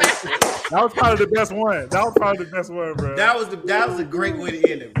 That was probably the best one. Bro. That was a great way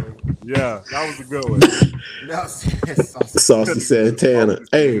to end it, bro. Yeah, that was a good one. Saucy Santana.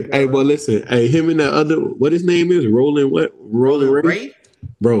 Hey, but listen, him and that other, what his name is, Rolling Ray?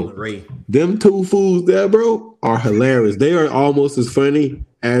 Bro, Ray. Them two fools there, bro, are hilarious. They are almost as funny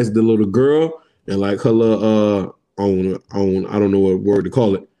as the little girl and like her little on I don't know what word to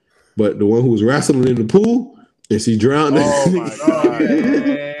call it, but the one who was wrestling in the pool and she drowned. Oh my God.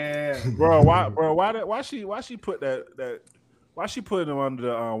 Yeah. Bro, why she put that why she put them under the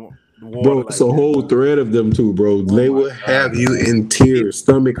water? Bro, it's a whole thread of them too, bro. They will have you in tears,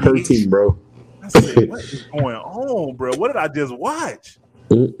 stomach hurting, bro. I said, what is going on, bro? What did I just watch?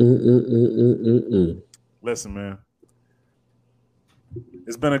 Listen, man.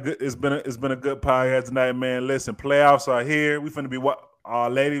 It's been a good podcast tonight, man. Listen, playoffs are here. We finna be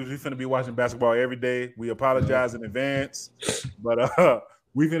ladies. We finna be watching basketball every day. We apologize in advance, but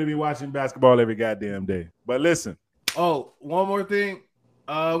we finna be watching basketball every goddamn day. But listen. Oh, one more thing.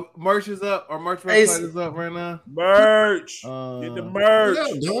 Merch is up. Our merch website is up right now. Merch. Get the merch.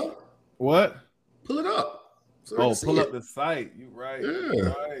 What? Pull it up. Pull up the site. You right. Yeah.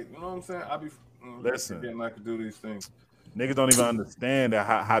 Right. You know what I'm saying? I be listen. I could do these things. Niggas don't even understand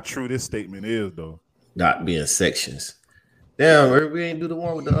how true this statement is, though. Not being sections. Damn, we ain't do the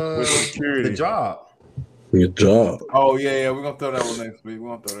one with the job. Your job. Oh yeah. We're gonna throw that one next week.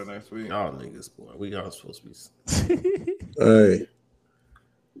 Y'all niggas, boy. We all supposed to be.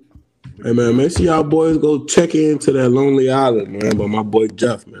 Hey man, make sure y'all boys go check into that Lonely Island, man. But my boy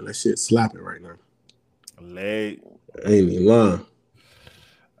Jeff, man, that shit slapping right now. Late. Ain't even lying.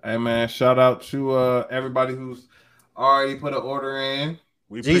 Hey man, shout out to everybody who's already put an order in.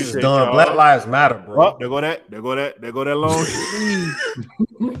 We Jesus done. Y'all. Black Lives Matter, bro. Oh, there go that long.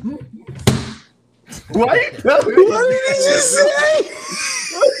 Why you telling me? What did he just say?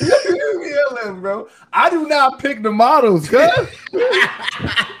 You yelling, bro. I do not pick the models, cuz.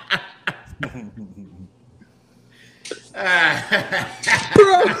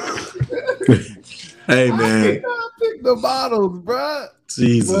 Hey man, I cannot pick the models, bro.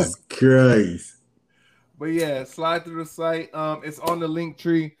 Jesus Christ. But yeah, slide through the site. It's on the link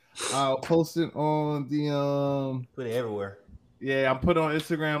tree. I'll post it on the put it everywhere. Yeah, I'm put it on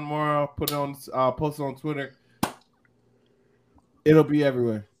Instagram tomorrow. I'll post it on Twitter. It'll be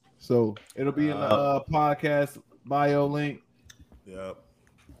everywhere. So it'll be in the podcast bio link. Yep.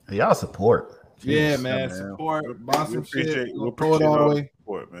 Y'all support. Jeez, yeah, man. Support. Buy some shit. We'll throw it all the way.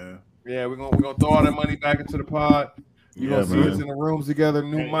 Support, man. Yeah, we're gonna throw all that money back into the pod. You gonna see us in the rooms together.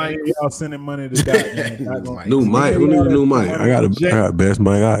 New mic. Y'all sending money to that. New mic. Who needs a new mic? I got best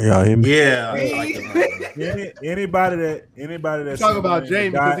mic. Y'all hear me? Yeah. Anybody that talk about Jamie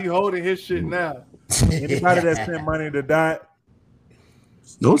because he holding his shit now. Anybody that send money to Dot.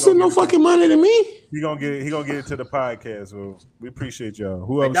 Don't send no fucking money to me. He gonna get it to the podcast. So we appreciate y'all.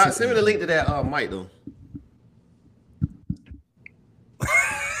 Whoever send me the link to that mic though.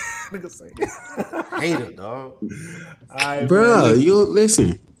 Nigga say hater, dog. Bro, you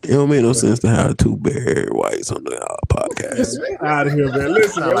listen. It don't make no sense to have two bare whites on the podcast. Out of here, man.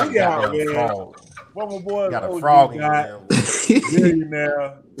 Listen, man, we out, man. One more boy. Got a frog in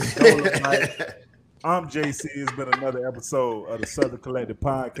millionaire. I'm JC. It's been another episode of the Southern Collective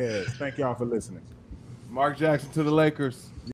Podcast. Thank y'all for listening. Mark Jackson to the Lakers.